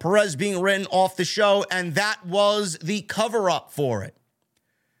for Perez being written off the show, and that was the cover-up for it.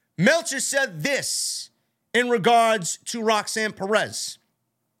 Meltzer said this in regards to Roxanne Perez.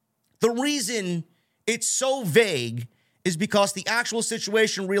 The reason it's so vague is because the actual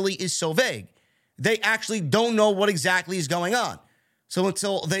situation really is so vague. They actually don't know what exactly is going on. So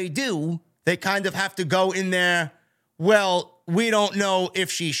until they do, they kind of have to go in there, well, we don't know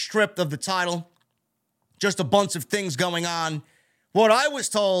if she's stripped of the title. Just a bunch of things going on. What I was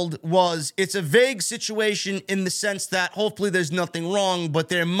told was it's a vague situation in the sense that hopefully there's nothing wrong, but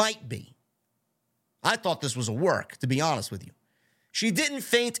there might be. I thought this was a work, to be honest with you. She didn't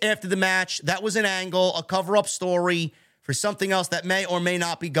faint after the match. That was an angle, a cover-up story for something else that may or may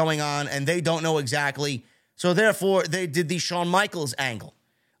not be going on, and they don't know exactly. So therefore, they did the Shawn Michaels angle.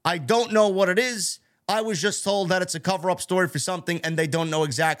 I don't know what it is. I was just told that it's a cover-up story for something, and they don't know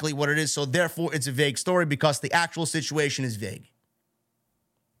exactly what it is. So therefore, it's a vague story because the actual situation is vague.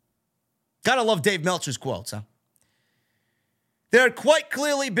 Gotta love Dave Meltzer's quotes, huh? There had quite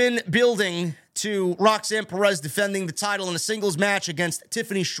clearly been building to Roxanne Perez defending the title in a singles match against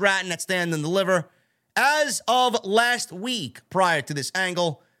Tiffany Stratton at Stand and Deliver as of last week prior to this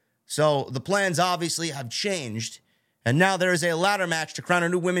angle. So the plans obviously have changed. And now there is a ladder match to crown a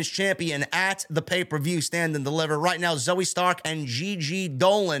new women's champion at the pay-per-view Stand and Deliver. Right now, Zoe Stark and Gigi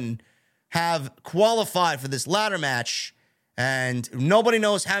Dolan have qualified for this ladder match. And nobody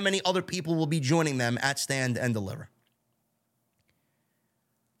knows how many other people will be joining them at Stand and Deliver.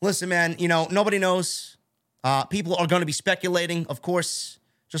 Listen, man, nobody knows. People are going to be speculating, of course,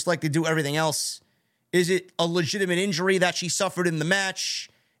 just like they do everything else. Is it a legitimate injury that she suffered in the match?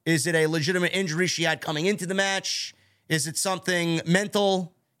 Is it a legitimate injury she had coming into the match? Is it something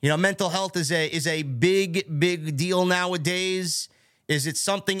mental? Mental health is a big, big deal nowadays. Is it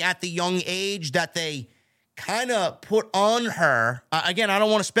something at the young age that they kind of put on her? Again, I don't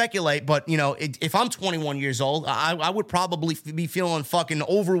want to speculate, but, if I'm 21 years old, I would probably be feeling fucking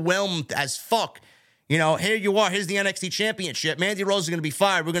overwhelmed as fuck. Here you are. Here's the NXT Championship. Mandy Rose is going to be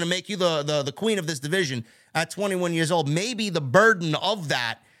fired. We're going to make you the queen of this division at 21 years old. Maybe the burden of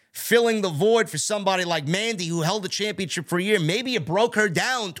that, filling the void for somebody like Mandy who held the championship for a year, maybe it broke her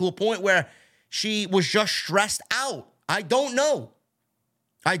down to a point where she was just stressed out. I don't know.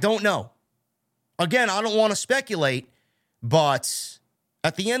 Again, I don't want to speculate, but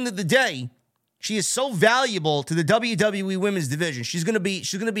at the end of the day, she is so valuable to the WWE Women's Division. She's going to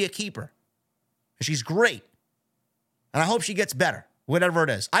be a keeper. She's great. And I hope she gets better, whatever it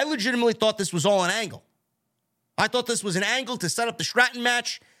is. I legitimately thought this was all an angle. I thought this was an angle to set up the Stratton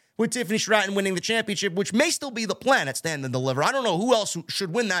match with Tiffany Stratton winning the championship, which may still be the plan at Stand and Deliver. I don't know who else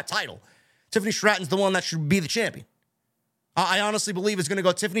should win that title. Tiffany Stratton's the one that should be the champion. I honestly believe it's going to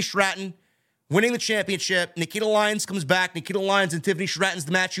go Tiffany Stratton winning the championship. Nikita Lyons comes back. Nikita Lyons and Tiffany Stratton's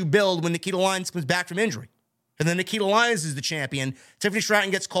the match you build when Nikita Lyons comes back from injury. And then Nikita Lyons is the champion. Tiffany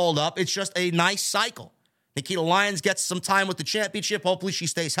Stratton gets called up. It's just a nice cycle. Nikita Lyons gets some time with the championship. Hopefully she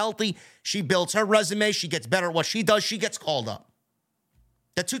stays healthy. She builds her resume. She gets better at what she does. She gets called up.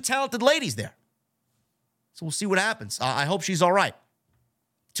 Got two talented ladies there. So we'll see what happens. I hope she's all right.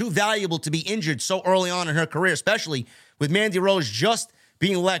 Too valuable to be injured so early on in her career, especially with Mandy Rose just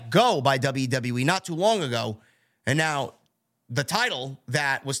being let go by WWE not too long ago. And now the title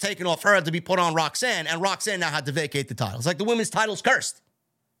that was taken off her had to be put on Roxanne, and Roxanne now had to vacate the title. It's like the women's title's cursed.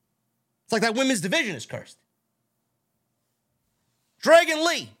 It's like that women's division is cursed. Dragon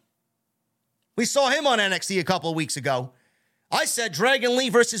Lee. We saw him on NXT a couple of weeks ago. I said Dragon Lee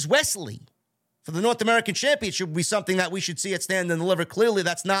versus Wesley for the North American Championship would be something that we should see at Stand and Deliver. Clearly,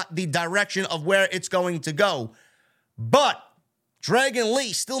 that's not the direction of where it's going to go. But Dragon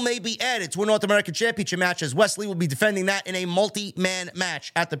Lee still may be added to a North American Championship match, as Wesley will be defending that in a multi-man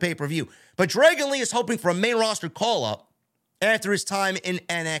match at the pay-per-view. But Dragon Lee is hoping for a main roster call-up after his time in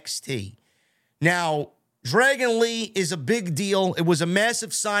NXT. Now, Dragon Lee is a big deal. It was a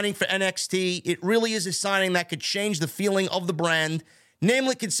massive signing for NXT. It really is a signing that could change the feeling of the brand,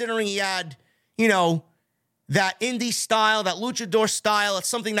 namely considering he had, that indie style, that luchador style. It's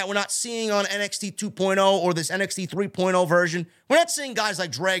something that we're not seeing on NXT 2.0 or this NXT 3.0 version. We're not seeing guys like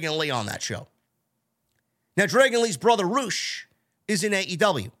Dragon Lee on that show. Now, Dragon Lee's brother, Roosh, is in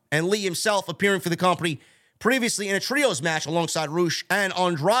AEW, and Lee himself appearing for the company previously in a trios match alongside Roosh and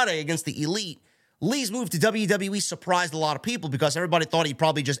Andrade against the Elite. Lee's move to WWE surprised a lot of people because everybody thought he'd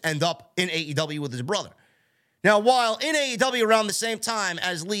probably just end up in AEW with his brother. Now, while in AEW around the same time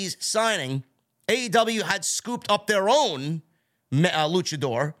as Lee's signing, AEW had scooped up their own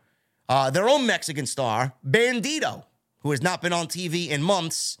luchador, their own Mexican star, Bandito, who has not been on TV in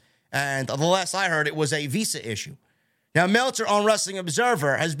months, and the last I heard, it was a visa issue. Now, Meltzer on Wrestling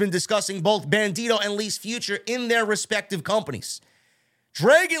Observer has been discussing both Bandito and Lee's future in their respective companies.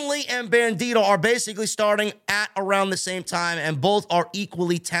 Dragon Lee and Bandito are basically starting at around the same time, and both are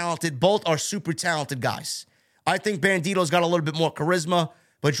equally talented. Both are super talented guys. I think Bandito's got a little bit more charisma,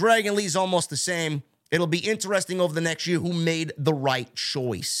 but Dragon Lee's almost the same. It'll be interesting over the next year who made the right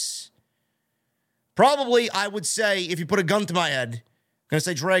choice. Probably, I would say, if you put a gun to my head, I'm going to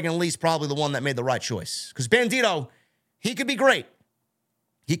say Dragon Lee's probably the one that made the right choice. Because Bandito, he could be great.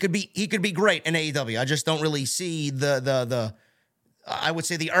 He could be great in AEW. I just don't really see the I would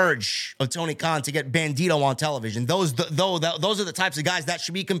say the urge of Tony Khan to get Bandito on television. Those are the types of guys that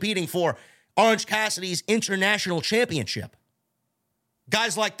should be competing for Orange Cassidy's international championship.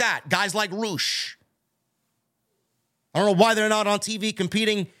 Guys like that, guys like Roosh. I don't know why they're not on TV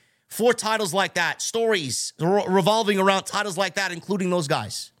competing for titles like that, stories revolving around titles like that, including those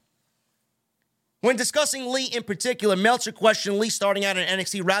guys. When discussing Lee in particular, Meltzer questioned Lee starting out in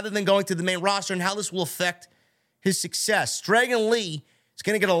NXT rather than going to the main roster and how this will affect his success. Dragon Lee is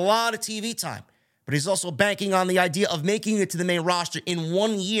going to get a lot of TV time, but he's also banking on the idea of making it to the main roster in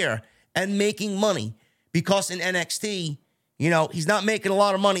 1 year and making money, because in NXT, he's not making a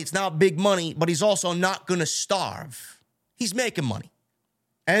lot of money. It's not big money, but he's also not going to starve. He's making money.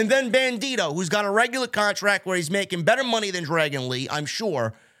 And then Bandito, who's got a regular contract where he's making better money than Dragon Lee, I'm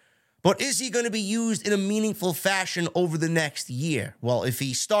sure. But is he going to be used in a meaningful fashion over the next year? Well, if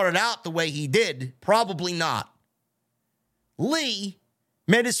he started out the way he did, probably not. Lee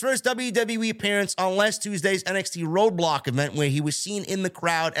made his first WWE appearance on last Tuesday's NXT Roadblock event, where he was seen in the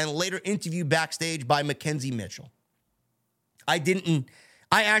crowd and later interviewed backstage by Mackenzie Mitchell. I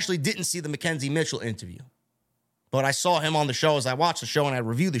actually didn't see the Mackenzie Mitchell interview, but I saw him on the show as I watched the show and I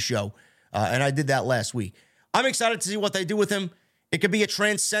reviewed the show, and I did that last week. I'm excited to see what they do with him. It could be a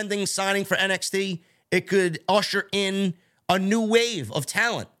transcending signing for NXT. It could usher in a new wave of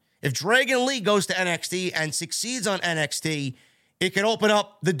talent. If Dragon Lee goes to NXT and succeeds on NXT, it could open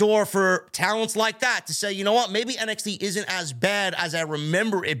up the door for talents like that to say, you know what, maybe NXT isn't as bad as I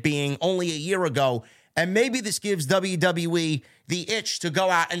remember it being only a year ago, and maybe this gives WWE the itch to go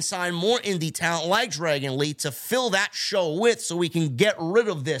out and sign more indie talent like Dragon Lee to fill that show with, so we can get rid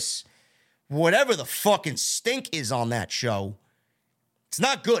of this, whatever the fucking stink is on that show. It's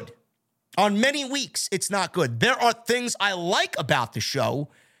not good. On many weeks, it's not good. There are things I like about the show.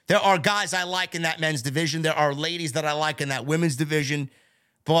 There are guys I like in that men's division. There are ladies that I like in that women's division.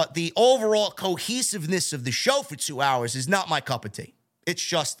 But the overall cohesiveness of the show for 2 hours is not my cup of tea. It's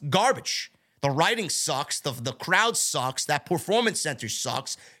just garbage. The writing sucks. The crowd sucks. That performance center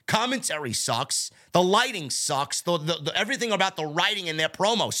sucks. Commentary sucks. The lighting sucks. The everything about the writing in their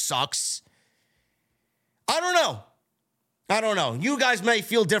promo sucks. I don't know. You guys may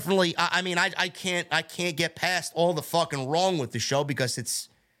feel differently. I can't get past all the fucking wrong with the show, because it's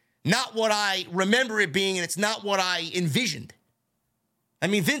not what I remember it being, and it's not what I envisioned.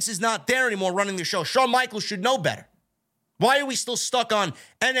 Vince is not there anymore running the show. Shawn Michaels should know better. Why are we still stuck on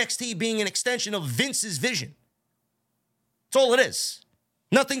NXT being an extension of Vince's vision? That's all it is.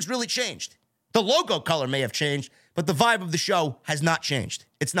 Nothing's really changed. The logo color may have changed, but the vibe of the show has not changed.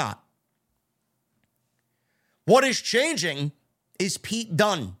 It's not. What is changing is Pete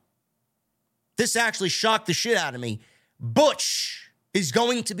Dunne. This actually shocked the shit out of me. Butch is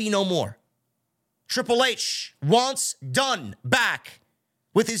going to be no more. Triple H wants Dunne back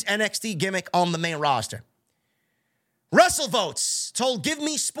with his NXT gimmick on the main roster. WrestleVotes told Give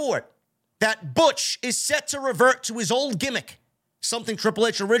Me Sport that Butch is set to revert to his old gimmick, something Triple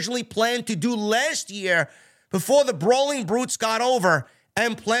H originally planned to do last year before the Brawling Brutes got over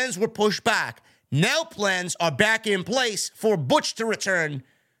and plans were pushed back. Now plans are back in place for Butch to return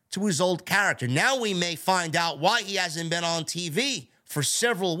to his old character. Now we may find out why he hasn't been on TV for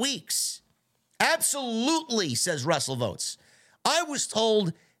several weeks. Absolutely, says WrestleVotes. I was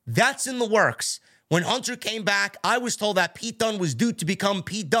told that's in the works. When Hunter came back, I was told that Pete Dunne was due to become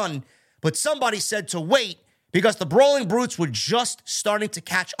Pete Dunne, but somebody said to wait because the Brawling Brutes were just starting to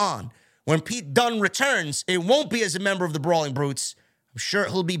catch on. When Pete Dunne returns, it won't be as a member of the Brawling Brutes. I'm sure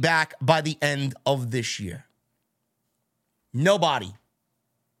he'll be back by the end of this year. Nobody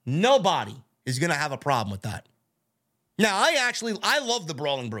is going to have a problem with that. Now, I love the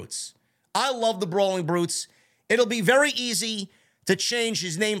Brawling Brutes. I love the Brawling Brutes. It'll be very easy to change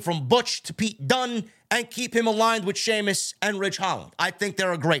his name from Butch to Pete Dunne and keep him aligned with Sheamus and Ridge Holland. I think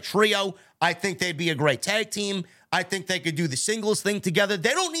they're a great trio. I think they'd be a great tag team. I think they could do the singles thing together.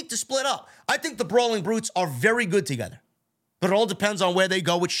 They don't need to split up. I think the Brawling Brutes are very good together. But it all depends on where they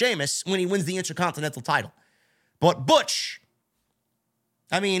go with Sheamus when he wins the Intercontinental title. But Butch,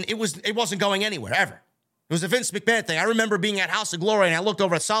 it wasn't going anywhere, ever. It was a Vince McMahon thing. I remember being at House of Glory, and I looked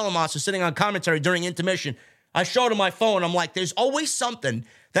over at Solomon sitting on commentary during intermission. I showed him my phone. I'm like, there's always something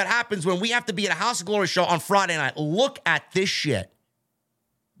that happens when we have to be at a House of Glory show on Friday night. Look at this shit.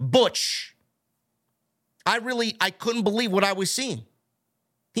 Butch. I couldn't believe what I was seeing.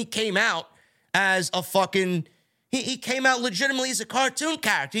 He came out as a fucking... He came out legitimately as a cartoon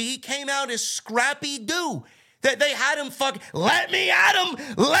character. He came out as Scrappy Doo. That they had him let me at him,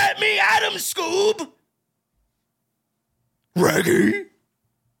 Scoob. Reggie.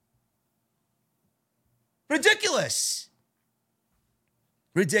 Ridiculous.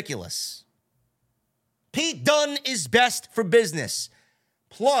 Ridiculous. Pete Dunne is best for business.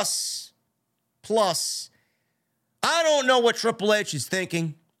 Plus, I don't know what Triple H is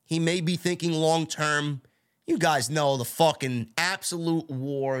thinking. He may be thinking long term. You guys know the fucking absolute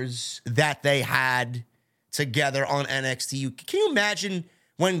wars that they had together on NXT. Can you imagine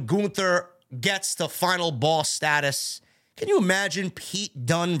when Gunther gets to final boss status? Can you imagine Pete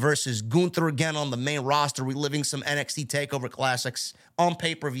Dunne versus Gunther again on the main roster, reliving some NXT TakeOver classics on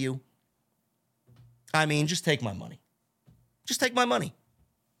pay-per-view? I mean, just take my money. Just take my money.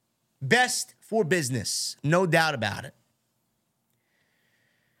 Best for business, no doubt about it.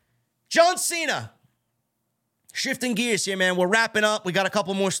 John Cena. Shifting gears here, man. We're wrapping up. We got a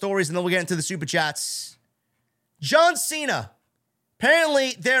couple more stories, and then we'll get into the Super Chats. John Cena.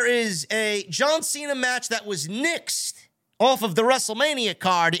 Apparently, there is a John Cena match that was nixed off of the WrestleMania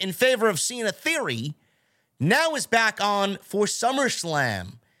card in favor of Cena Theory. Now is back on for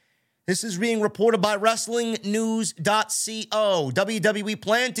SummerSlam. This is being reported by WrestlingNews.co. WWE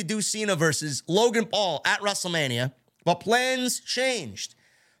planned to do Cena versus Logan Paul at WrestleMania, but plans changed.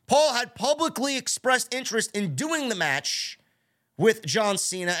 Paul had publicly expressed interest in doing the match with John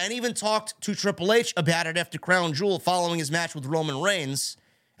Cena and even talked to Triple H about it after Crown Jewel following his match with Roman Reigns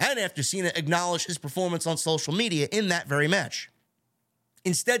and after Cena acknowledged his performance on social media in that very match.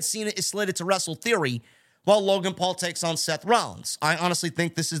 Instead, Cena is slated to wrestle Theory while Logan Paul takes on Seth Rollins. I honestly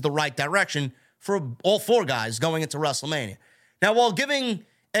think this is the right direction for all four guys going into WrestleMania. Now, while giving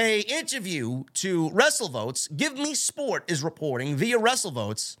an interview to WrestleVotes, Give Me Sport is reporting via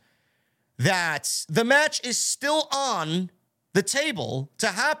WrestleVotes that the match is still on the table to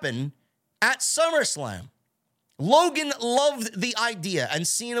happen at SummerSlam. Logan loved the idea, and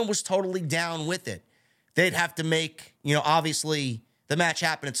Cena was totally down with it. They'd have to make, obviously the match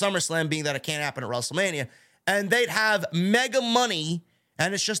happen at SummerSlam, being that it can't happen at WrestleMania, and they'd have mega money,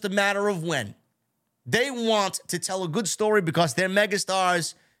 and it's just a matter of when. They want to tell a good story because they're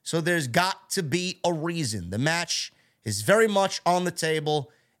megastars, so there's got to be a reason. The match is very much on the table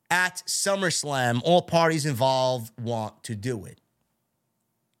at SummerSlam. All parties involved want to do it.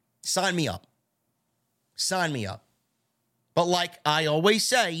 Sign me up. Sign me up. But like I always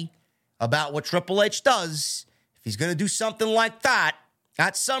say about what Triple H does, if he's going to do something like that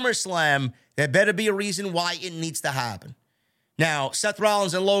at SummerSlam, there better be a reason why it needs to happen. Now, Seth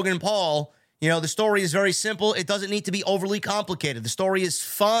Rollins and Logan Paul, the story is very simple. It doesn't need to be overly complicated. The story is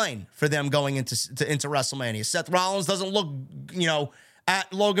fine for them going into WrestleMania. Seth Rollins doesn't look,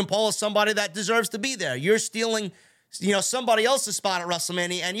 at Logan Paul as somebody that deserves to be there. You're stealing, somebody else's spot at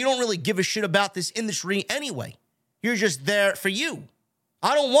WrestleMania, and you don't really give a shit about this industry anyway. You're just there for you.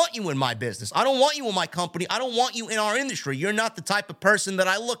 I don't want you in my business. I don't want you in my company. I don't want you in our industry. You're not the type of person that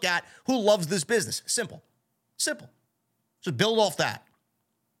I look at who loves this business. Simple. Simple. Just build off that.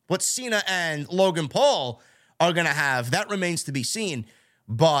 What Cena and Logan Paul are going to have, that remains to be seen.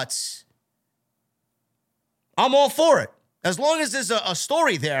 But I'm all for it. As long as there's a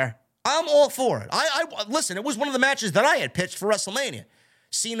story there, I'm all for it. Listen, it was one of the matches that I had pitched for WrestleMania.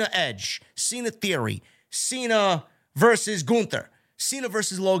 Cena Edge, Cena Theory, Cena versus Gunther, Cena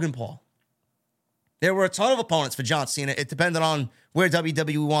versus Logan Paul. There were a ton of opponents for John Cena. It depended on where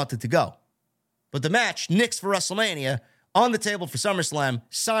WWE wanted to go. But the match, nixed for WrestleMania, on the table for SummerSlam,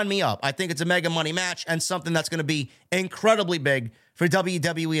 sign me up. I think it's a mega money match and something that's going to be incredibly big for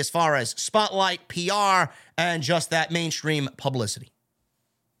WWE as far as spotlight, PR, and just that mainstream publicity.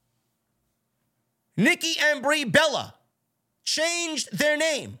 Nikki and Brie Bella changed their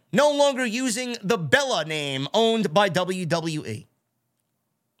name, no longer using the Bella name owned by WWE.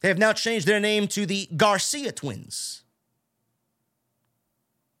 They have now changed their name to the Garcia Twins.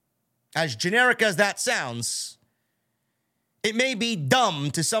 As generic as that sounds, it may be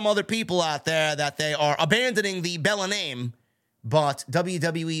dumb to some other people out there that they are abandoning the Bella name, but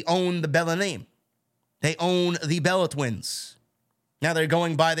WWE own the Bella name. They own the Bella Twins. Now they're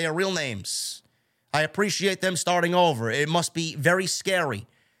going by their real names. I appreciate them starting over. It must be very scary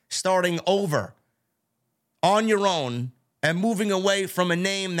starting over on your own and moving away from a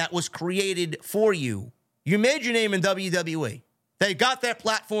name that was created for you. You made your name in WWE. They got their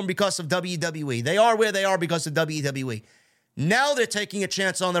platform because of WWE. They are where they are because of WWE. Now they're taking a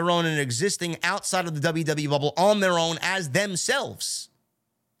chance on their own and existing outside of the WWE bubble on their own as themselves.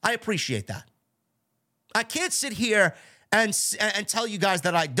 I appreciate that. I can't sit here and tell you guys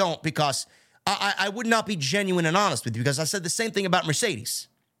that I don't, because I would not be genuine and honest with you, because I said the same thing about Mercedes.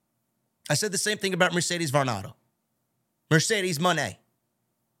 I said the same thing about Mercedes Varnado. Mercedes Moné.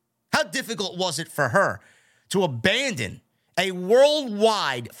 How difficult was it for her to abandon a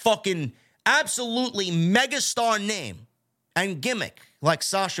worldwide fucking absolutely megastar name and gimmick like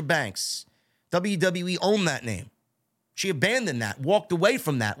Sasha Banks, WWE owned that name. She abandoned that, walked away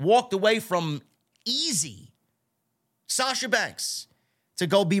from that, walked away from easy Sasha Banks to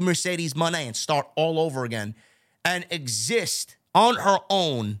go be Mercedes Moné and start all over again and exist on her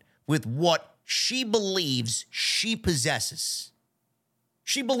own with what she believes she possesses.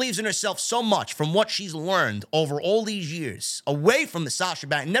 She believes in herself so much from what she's learned over all these years, away from the Sasha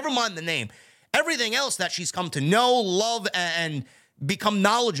Banks, never mind the name, everything else that she's come to know, love, and become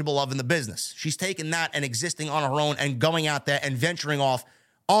knowledgeable of in the business. She's taken that and existing on her own and going out there and venturing off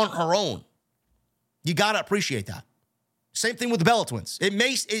on her own. You got to appreciate that. Same thing with the Bella Twins. It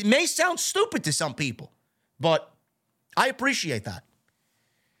may sound stupid to some people, but I appreciate that.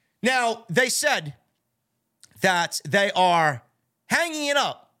 Now, they said that they are hanging it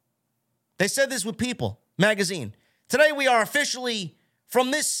up. They said this with People magazine. Today we are officially,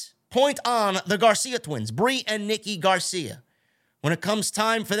 from this point on, the Garcia twins, Brie and Nikki Garcia. When it comes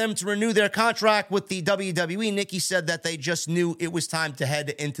time for them to renew their contract with the WWE, Nikki said that they just knew it was time to head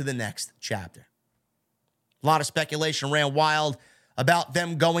into the next chapter. A lot of speculation ran wild about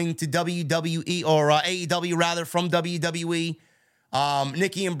them going to WWE or AEW rather from WWE.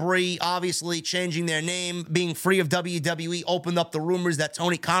 Nikki and Brie obviously changing their name, being free of WWE, opened up the rumors that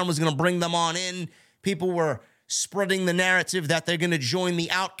Tony Khan was going to bring them on in. People were spreading the narrative that they're going to join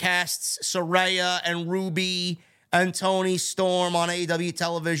the Outcasts, Saraya and Ruby and Tony Storm on AEW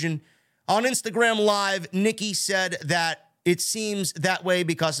television. On Instagram Live, Nikki said that it seems that way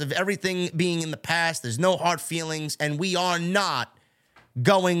because of everything being in the past. There's no hard feelings, and we are not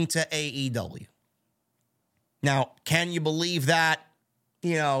going to AEW. Now, can you believe that?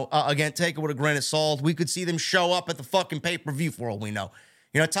 You know, again, take it with a grain of salt. We could see them show up at the fucking pay-per-view for all we know.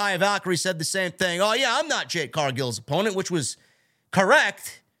 You know, Taya Valkyrie said the same thing. Oh, yeah, I'm not Jade Cargill's opponent, which was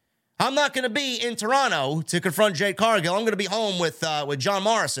correct. I'm not going to be in Toronto to confront Jade Cargill. I'm going to be home with John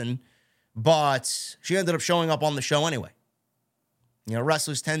Morrison. But she ended up showing up on the show anyway. You know,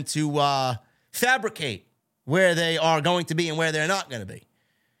 wrestlers tend to fabricate where they are going to be and where they're not going to be.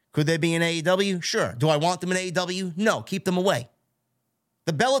 Could they be in AEW? Sure. Do I want them in AEW? No. Keep them away.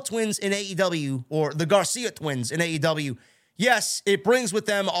 The Bella Twins in AEW, or the Garcia Twins in AEW, yes, it brings with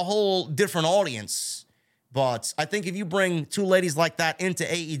them a whole different audience. But I think if you bring two ladies like that into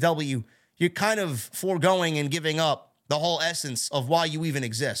AEW, you're kind of foregoing and giving up the whole essence of why you even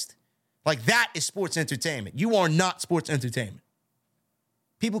exist. Like, that is sports entertainment. You are not sports entertainment.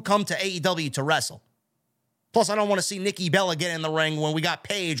 People come to AEW to wrestle. Plus, I don't want to see Nikki Bella get in the ring when we got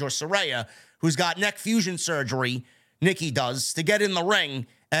Paige or Saraya, who's got neck fusion surgery, Nikki does, to get in the ring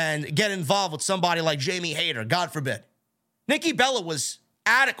and get involved with somebody like Jamie Hayter, God forbid. Nikki Bella was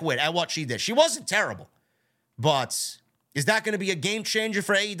adequate at what she did. She wasn't terrible. But is that going to be a game changer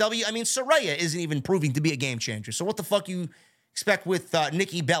for AEW? I mean, Saraya isn't even proving to be a game changer. So what the fuck you expect with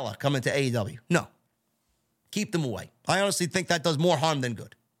Nikki Bella coming to AEW? No. Keep them away. I honestly think that does more harm than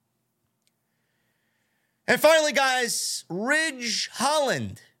good. And finally, guys, Ridge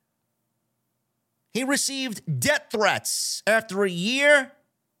Holland. He received death threats after a year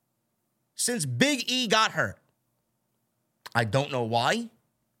since Big E got hurt. I don't know why.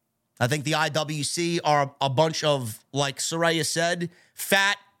 I think the IWC are a bunch of, like Saraya said,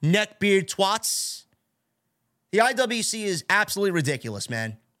 fat neckbeard twats. The IWC is absolutely ridiculous,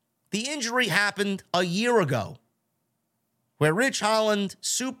 man. The injury happened a year ago where Ridge Holland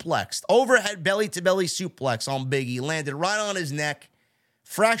suplexed, overhead belly-to-belly suplex on Big E, landed right on his neck,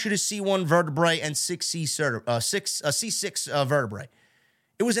 fractured his C1 vertebrae and C6 vertebrae.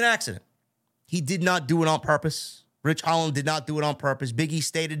 It was an accident. He did not do it on purpose. Ridge Holland did not do it on purpose. Big E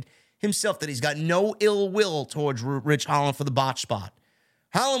stated himself that he's got no ill will towards Ridge Holland for the botch spot.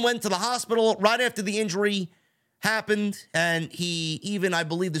 Holland went to the hospital right after the injury happened, and he even, I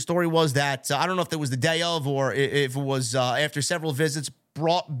believe the story was that, I don't know if it was the day of or if it was after several visits,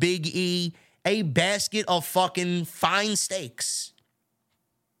 brought Big E a basket of fucking fine steaks.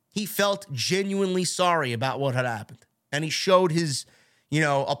 He felt genuinely sorry about what had happened, and he showed his,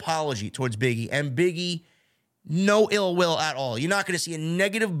 apology towards Big E, and Big E, no ill will at all. You're not going to see a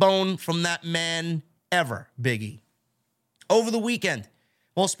negative bone from that man ever, Big E. Over the weekend,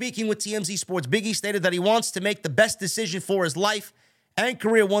 while speaking with TMZ Sports, Big E stated that he wants to make the best decision for his life and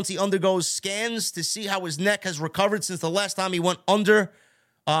career once he undergoes scans to see how his neck has recovered since the last time he went under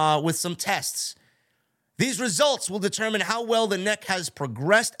with some tests. These results will determine how well the neck has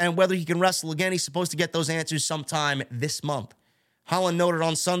progressed and whether he can wrestle again. He's supposed to get those answers sometime this month. Holland noted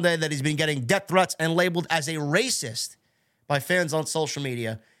on Sunday that he's been getting death threats and labeled as a racist by fans on social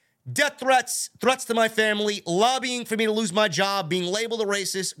media. Death threats, threats to my family, lobbying for me to lose my job, being labeled a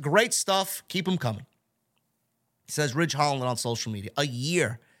racist. Great stuff. Keep them coming. Says Ridge Holland on social media. A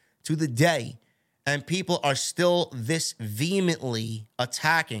year to the day, and people are still this vehemently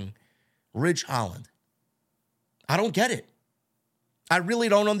attacking Ridge Holland. I don't get it. I really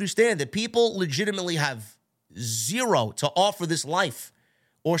don't understand that people legitimately have zero to offer this life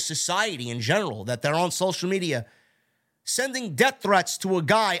or society in general, that they're on social media sending death threats to a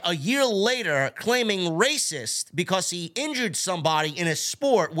guy a year later claiming racist because he injured somebody in a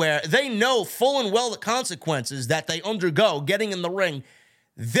sport where they know full and well the consequences that they undergo getting in the ring.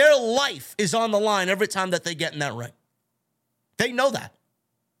 Their life is on the line every time that they get in that ring. They know that.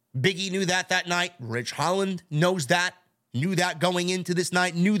 Big E knew that night. Ridge Holland knows that, knew that going into this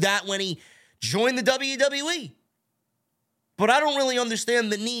night, knew that when he joined the WWE. But I don't really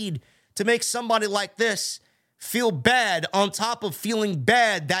understand the need to make somebody like this feel bad on top of feeling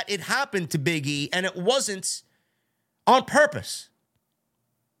bad that it happened to Big E and it wasn't on purpose.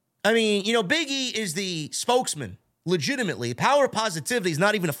 I mean, Big E is the spokesman, legitimately. Power of positivity is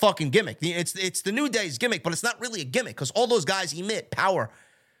not even a fucking gimmick. It's the New Day's gimmick, but it's not really a gimmick because all those guys emit power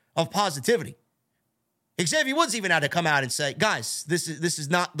of positivity. Xavier Woods even had to come out and say, guys, this is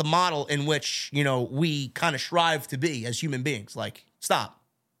not the model in which, we kind of strive to be as human beings. Like, stop.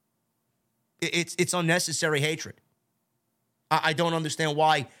 It's unnecessary hatred. I don't understand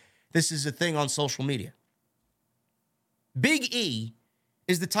why this is a thing on social media. Big E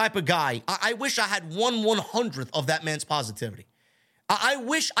is the type of guy, I wish I had 1/100th of that man's positivity. I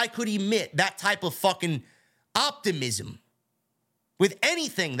wish I could emit that type of fucking optimism with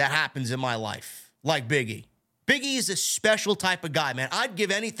anything that happens in my life like Big E. Big E is a special type of guy, man. I'd give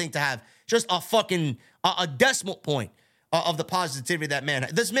anything to have just a decimal point of the positivity of that man.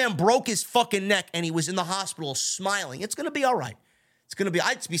 This man broke his fucking neck and he was in the hospital smiling. It's going to be all right.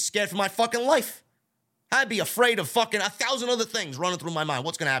 I'd be scared for my fucking life. I'd be afraid of fucking 1,000 other things running through my mind.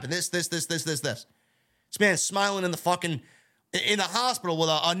 What's going to happen? This. This man smiling in the hospital with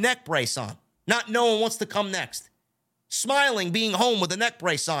a neck brace on, not knowing what's to come next. Smiling, being home with a neck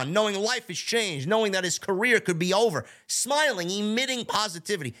brace on, knowing life has changed, knowing that his career could be over. Smiling, emitting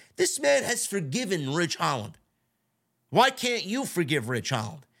positivity. This man has forgiven Ridge Holland. Why can't you forgive Ridge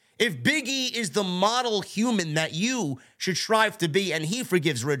Holland? If Big E is the model human that you should strive to be and he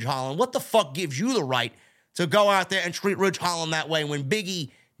forgives Ridge Holland, what the fuck gives you the right to go out there and treat Ridge Holland that way when Big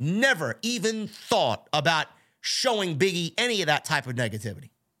E never even thought about showing Big E any of that type of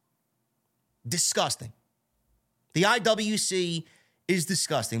negativity? Disgusting. The IWC is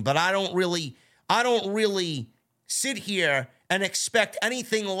disgusting, but I don't really sit here and expect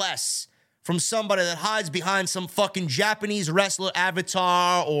anything less from somebody that hides behind some fucking Japanese wrestler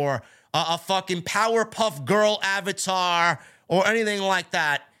avatar or a fucking Powerpuff Girl avatar or anything like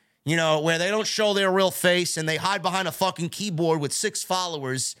that, where they don't show their real face and they hide behind a fucking keyboard with 6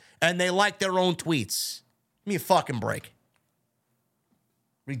 followers and they like their own tweets. Give me a fucking break.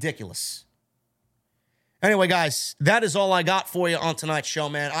 Ridiculous. Anyway, guys, that is all I got for you on tonight's show,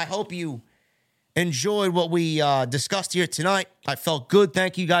 man. I hope you enjoyed what we discussed here tonight. I felt good.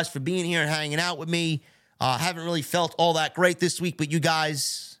 Thank you guys for being here and hanging out with me. Haven't really felt all that great this week, but you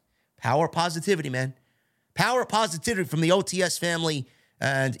guys, power positivity, man. Power positivity from the OTS family,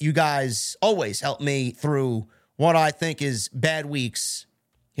 and you guys always help me through what I think is bad weeks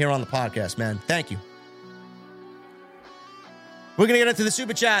here on the podcast, man. Thank you. We're going to get into the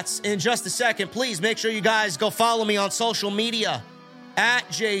Super Chats in just a second. Please make sure you guys go follow me on social media at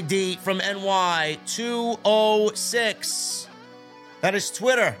JD from NY 206. That is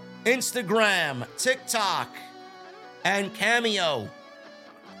Twitter, Instagram, TikTok, and Cameo.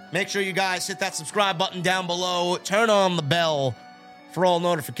 Make sure you guys hit that subscribe button down below. Turn on the bell for all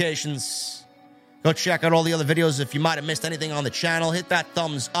notifications. Go check out all the other videos if you might have missed anything on the channel. Hit that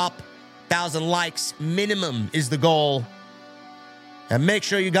thumbs up. 1,000 likes minimum is the goal. And make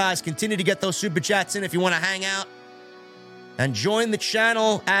sure you guys continue to get those Super Chats in if you want to hang out. And join the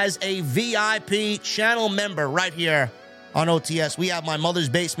channel as a VIP channel member right here on OTS. We have My Mother's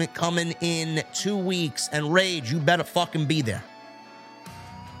Basement coming in 2 weeks. And Rage, you better fucking be there.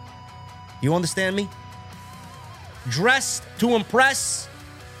 You understand me? Dressed to impress,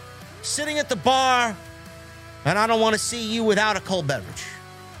 sitting at the bar, and I don't want to see you without a cold beverage.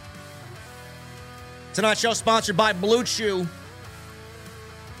 Tonight's show sponsored by Blue Chew.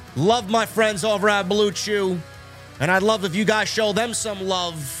 Love my friends over at Blue Chew, and I'd love if you guys show them some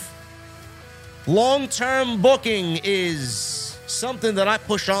love. Long-term booking is something that I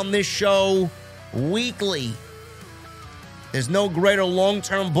push on this show weekly. There's no greater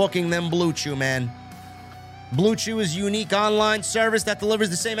long-term booking than Blue Chew, man. Blue Chew is a unique online service that delivers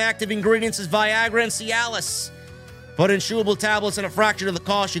the same active ingredients as Viagra and Cialis, but in chewable tablets at a fraction of the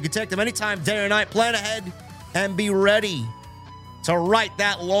cost. You can take them anytime, day or night. Plan ahead and be ready to write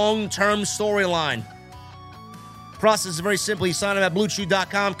that long-term storyline. Process is very simple. You sign up at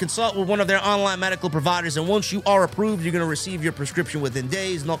BlueChew.com, consult with one of their online medical providers, and once you are approved, you're going to receive your prescription within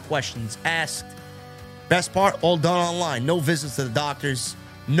days. No questions asked. Best part, all done online. No visits to the doctors,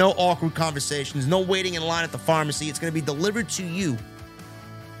 no awkward conversations, no waiting in line at the pharmacy. It's going to be delivered to you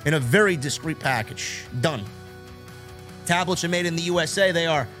in a very discreet package. Done. Tablets are made in the USA. They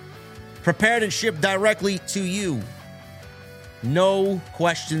are prepared and shipped directly to you. No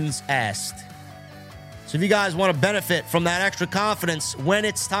questions asked. So if you guys want to benefit from that extra confidence when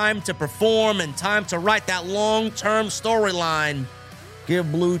it's time to perform and time to write that long-term storyline, give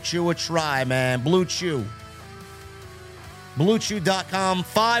Blue Chew a try, man. Blue Chew. BlueChew.com,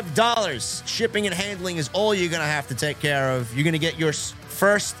 $5. Shipping and handling is all you're going to have to take care of. You're going to get your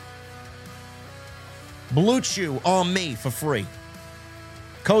first Blue Chew on me for free.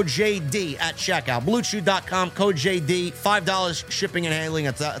 Code JD at checkout. BlueChew.com, code JD, $5 shipping and handling.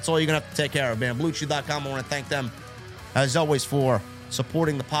 That's all you're going to have to take care of, man. BlueChew.com, I want to thank them, as always, for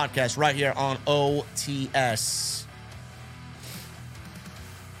supporting the podcast right here on OTS.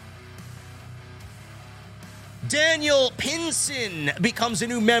 Daniel Pinson becomes a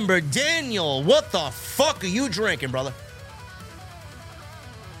new member. Daniel, what the fuck are you drinking, brother?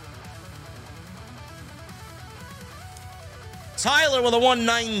 Tyler with a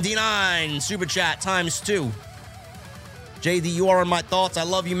 $1.99 super chat times 2. JD, you are in my thoughts. I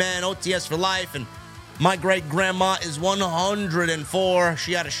love you, man. OTS for life. And my great grandma is 104.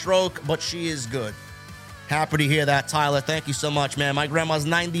 She had a stroke, but she is good. Happy to hear that, Tyler. Thank you so much, man. My grandma's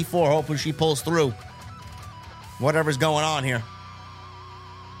 94. Hoping she pulls through whatever's going on here.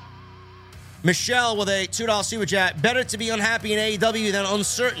 Michelle with a $2 super chat. Better to be unhappy in AEW than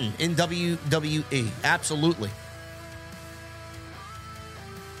uncertain in WWE. Absolutely.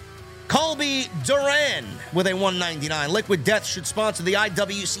 Colby Duran with a $1.99. Liquid Death should sponsor the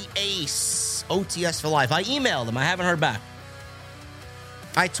IWC Ace. OTS for life. I emailed them. I haven't heard back.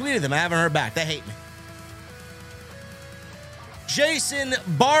 I tweeted them. I haven't heard back. They hate me. Jason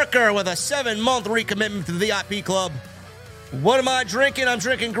Barker with a 7-month recommitment to the VIP Club. What am I drinking? I'm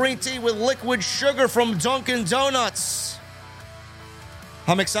drinking green tea with liquid sugar from Dunkin' Donuts.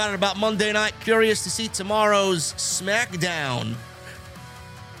 I'm excited about Monday night. Curious to see tomorrow's SmackDown.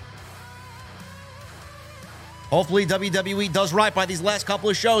 Hopefully WWE does right by these last couple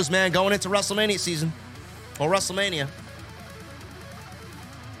of shows, man, going into WrestleMania season. Or WrestleMania.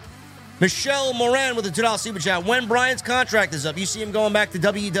 Michelle Moran with a $2 super chat. When Bryan's contract is up, you see him going back to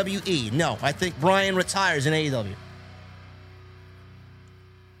WWE? No, I think Bryan retires in AEW.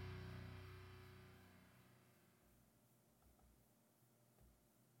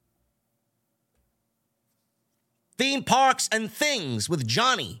 Theme parks and things with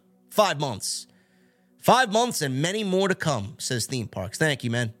Johnny. 5 months. 5 months and many more to come, says Theme Parks. Thank you,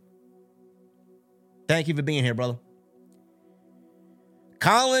 man. Thank you for being here, brother.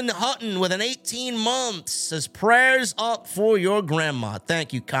 Colin Hutton with an 18 months says, prayers up for your grandma.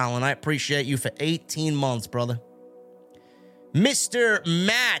 Thank you, Colin. I appreciate you for 18 months, brother. Mr.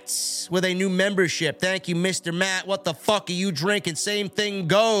 Matt with a new membership. Thank you, Mr. Matt. What the fuck are you drinking? Same thing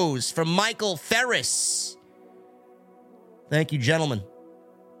goes. From Michael Ferris. Thank you, gentlemen.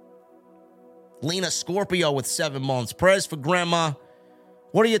 Lena Scorpio with 7 months. Prayers for grandma.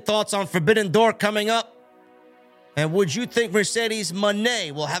 What are your thoughts on Forbidden Door coming up? And would you think Mercedes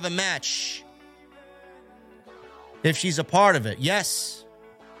Moné will have a match if she's a part of it? Yes.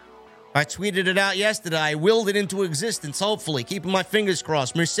 I tweeted it out yesterday. I willed it into existence, hopefully. Keeping my fingers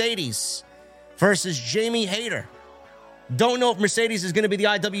crossed. Mercedes versus Jamie Hayter. Don't know if Mercedes is going to be the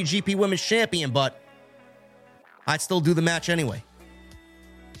IWGP Women's Champion, but I'd still do the match anyway.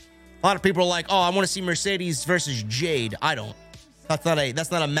 A lot of people are like, oh, I want to see Mercedes versus Jade. I don't. That's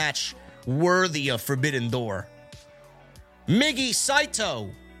not a match worthy of Forbidden Door. Miggy Saito.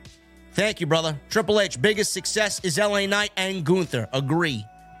 Thank you, brother. Triple H, biggest success is LA Knight and Gunther. Agree.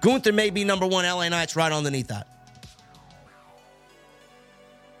 Gunther may be number one. LA Knight's right underneath that.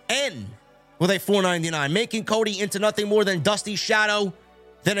 N with a $4.99. Making Cody into nothing more than Dusty Shadow,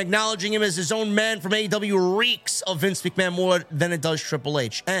 then acknowledging him as his own man from AEW reeks of Vince McMahon more than it does Triple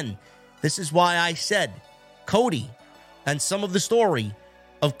H. And this is why I said Cody and some of the story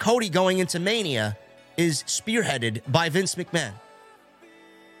of Cody going into Mania is spearheaded by Vince McMahon.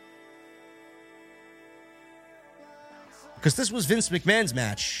 Because this was Vince McMahon's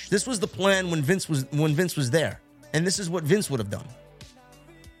match. This was the plan when Vince was there. And this is what Vince would have done.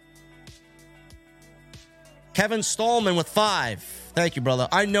 Kevin Stallman with 5. Thank you, brother.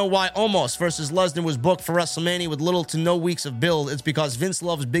 I know why Omos versus Lesnar was booked for WrestleMania with little to no weeks of build. It's because Vince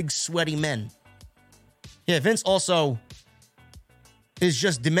loves big, sweaty men. Yeah, Vince also is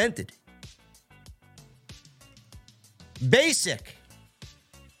just demented. Basic.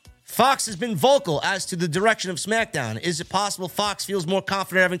 Fox has been vocal as to the direction of SmackDown. Is it possible Fox feels more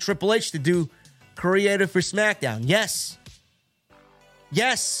confident having Triple H to do creative for SmackDown? Yes.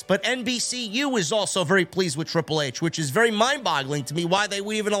 Yes, but NBCU is also very pleased with Triple H, which is very mind-boggling to me why they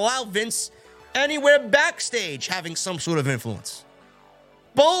would even allow Vince anywhere backstage having some sort of influence.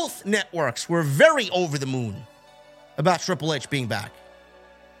 Both networks were very over the moon about Triple H being back.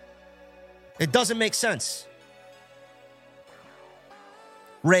 It doesn't make sense.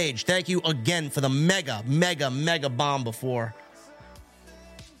 Rage, thank you again for the mega bomb before.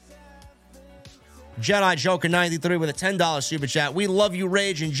 Jedi Joker 93 with a $10 super chat. We love you,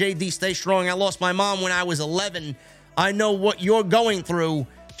 Rage, and JD, stay strong. I lost my mom when I was 11. I know what you're going through.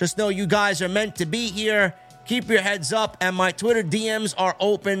 Just know you guys are meant to be here. Keep your heads up, and my Twitter DMs are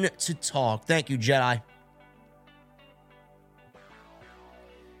open to talk. Thank you, Jedi.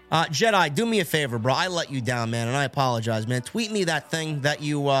 Jedi, do me a favor, bro. I let you down, man, and I apologize, man. Tweet me that thing that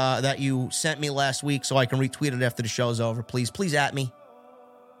you sent me last week so I can retweet it after the show's over, please. Please at me.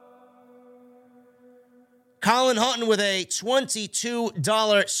 Colin Hutton with a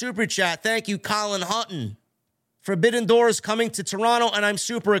 $22 super chat. Thank you, Colin Hutton. Forbidden Doors coming to Toronto, and I'm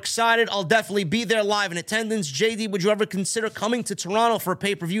super excited. I'll definitely be there live in attendance. JD, would you ever consider coming to Toronto for a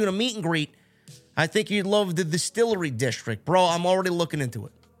pay-per-view and a meet and greet? I think you'd love the Distillery District. Bro, I'm already looking into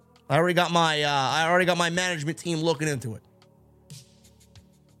it. I already got my management team looking into it.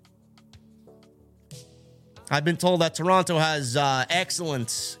 I've been told that Toronto has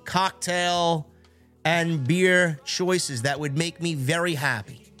excellent cocktail and beer choices that would make me very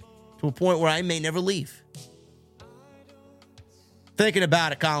happy to a point where I may never leave. Thinking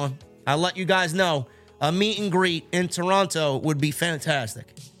about it, Colin. I'll let you guys know. A meet and greet in Toronto would be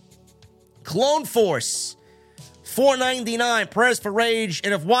fantastic. Clone Force. $4.99, prayers for Rage.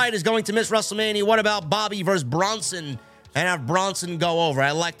 And if Wyatt is going to miss WrestleMania, what about Bobby versus Bronson? And have Bronson go over.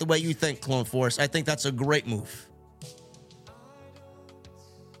 I like the way you think, Clone Force. I think that's a great move.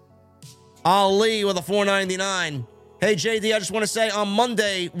 Ali with a $4.99. Hey, JD, I just want to say on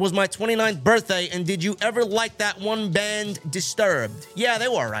Monday was my 29th birthday, and did you ever like that one band, Disturbed? Yeah, they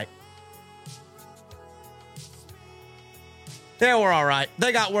were all right. They were all right.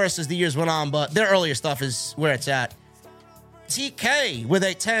 They got worse as the years went on, but their earlier stuff is where it's at. TK with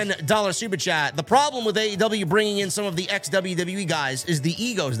a $10 super chat. The problem with AEW bringing in some of the ex-WWE guys is the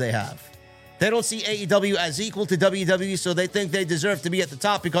egos they have. They don't see AEW as equal to WWE, so they think they deserve to be at the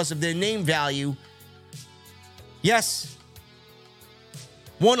top because of their name value. Yes.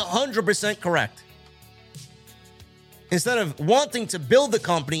 100% correct. Instead of wanting to build the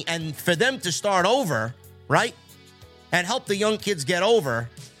company and for them to start over, right? And help the young kids get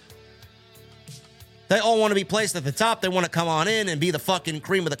over. They all want to be placed at the top. They want to come on in and be the fucking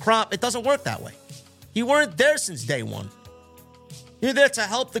cream of the crop. It doesn't work that way. You weren't there since day one. You're there to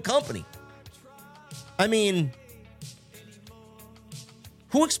help the company. I mean,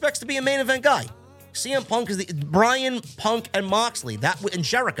 who expects to be a main event guy? CM Punk is the Bryan, Punk, and Moxley. And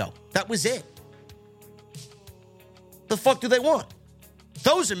Jericho. That was it. The fuck do they want?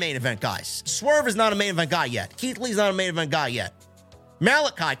 Those are main event guys. Swerve is not a main event guy yet. Keith Lee's not a main event guy yet.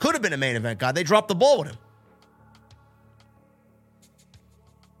 Malachi could have been a main event guy. They dropped the ball with him.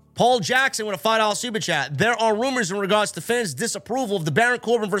 Paul Jackson with a $5 super chat. There are rumors in regards to fans' disapproval of the Baron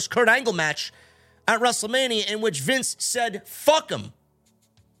Corbin versus Kurt Angle match at WrestleMania in which Vince said, fuck him.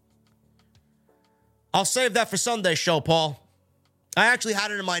 I'll save that for Sunday's show, Paul. I actually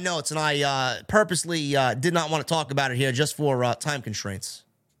had it in my notes, and I purposely did not want to talk about it here just for time constraints.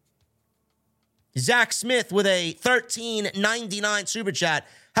 Zach Smith with a $13.99 super chat.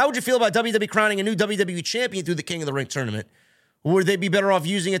 How would you feel about WWE crowning a new WWE champion through the King of the Ring tournament? Or would they be better off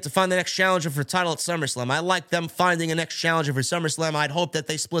using it to find the next challenger for the title at SummerSlam? I like them finding a next challenger for SummerSlam. I'd hope that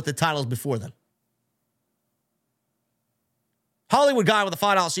they split the titles before then. Hollywood Guy with a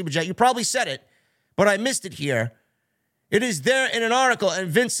 $5 super chat. You probably said it, but I missed it here. It is there in an article, and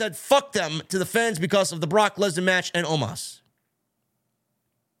Vince said, fuck them to the fans because of the Brock Lesnar match and Omos.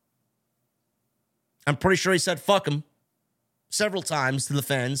 I'm pretty sure he said fuck him several times to the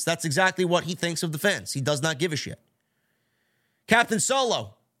fans. That's exactly what he thinks of the fans. He does not give a shit. Captain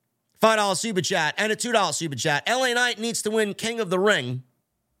Solo, $5 super chat and a $2 super chat. LA Knight needs to win King of the Ring.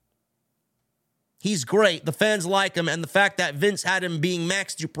 He's great. The fans like him, and the fact that Vince had him being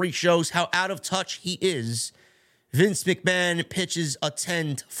Max Dupree shows how out of touch he is. Vince McMahon pitches a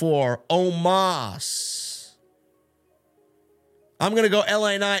tent for Omos. I'm going to go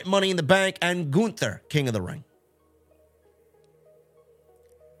LA Knight, Money in the Bank, and Gunther, King of the Ring.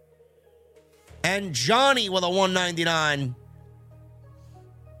 And Johnny with a 199.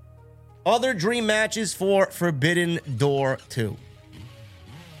 Other dream matches for Forbidden Door 2.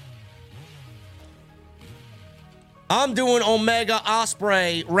 I'm doing Omega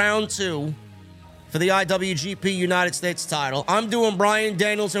Ospreay round 2 for the IWGP United States title. I'm doing Bryan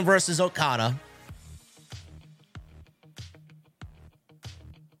Danielson versus Okada.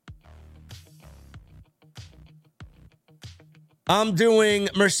 I'm doing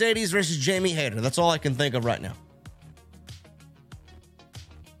Mercedes versus Jamie Hayter. That's all I can think of right now.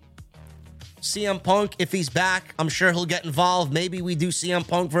 CM Punk, if he's back, I'm sure he'll get involved. Maybe we do CM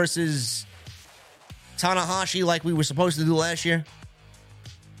Punk versus Tanahashi like we were supposed to do last year.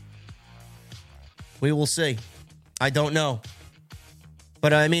 We will see. I don't know.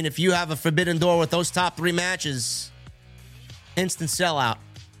 But I mean, if you have a Forbidden Door with those top 3 matches, instant sellout.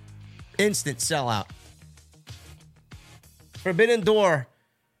 Instant sellout. Forbidden Door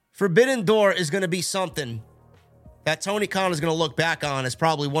is going to be something that Tony Khan is going to look back on as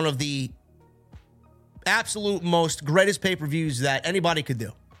probably one of the absolute most greatest pay-per-views that anybody could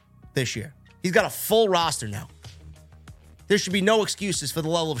do this year. He's got a full roster now. There should be no excuses for the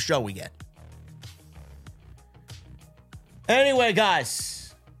level of show we get. Anyway,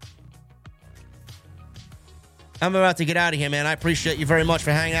 guys, I'm about to get out of here, man. I appreciate you very much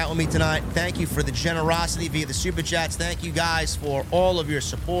for hanging out with me tonight. Thank you for the generosity via the Super Chats. Thank you guys for all of your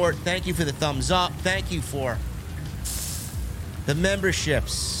support. Thank you for the thumbs up. Thank you for the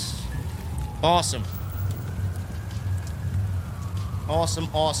memberships. Awesome.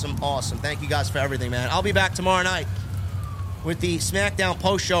 Awesome. Thank you guys for everything, man. I'll be back tomorrow night with the SmackDown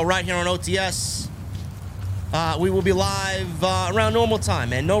post show right here on OTS. We will be live around normal time,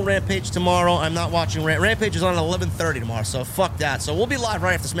 man. No Rampage tomorrow. I'm not watching Rampage is on at 11:30 tomorrow, so fuck that. So we'll be live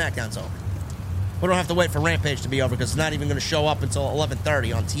right after SmackDown's over. We don't have to wait for Rampage to be over because it's not even going to show up until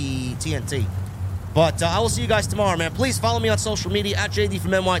 11:30 on TNT. But I will see you guys tomorrow, man. Please follow me on social media at JD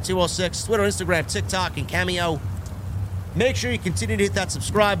from NY206, Twitter, Instagram, TikTok, and Cameo. Make sure you continue to hit that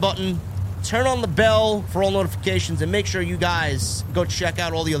subscribe button. Turn on the bell for all notifications, and make sure you guys go check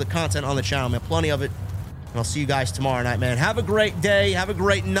out all the other content on the channel, man. Plenty of it. And I'll see you guys tomorrow night, man. Have a great day. Have a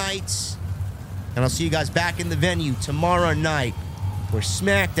great night. And I'll see you guys back in the venue tomorrow night for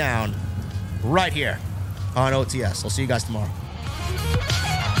SmackDown right here on OTS. I'll see you guys tomorrow.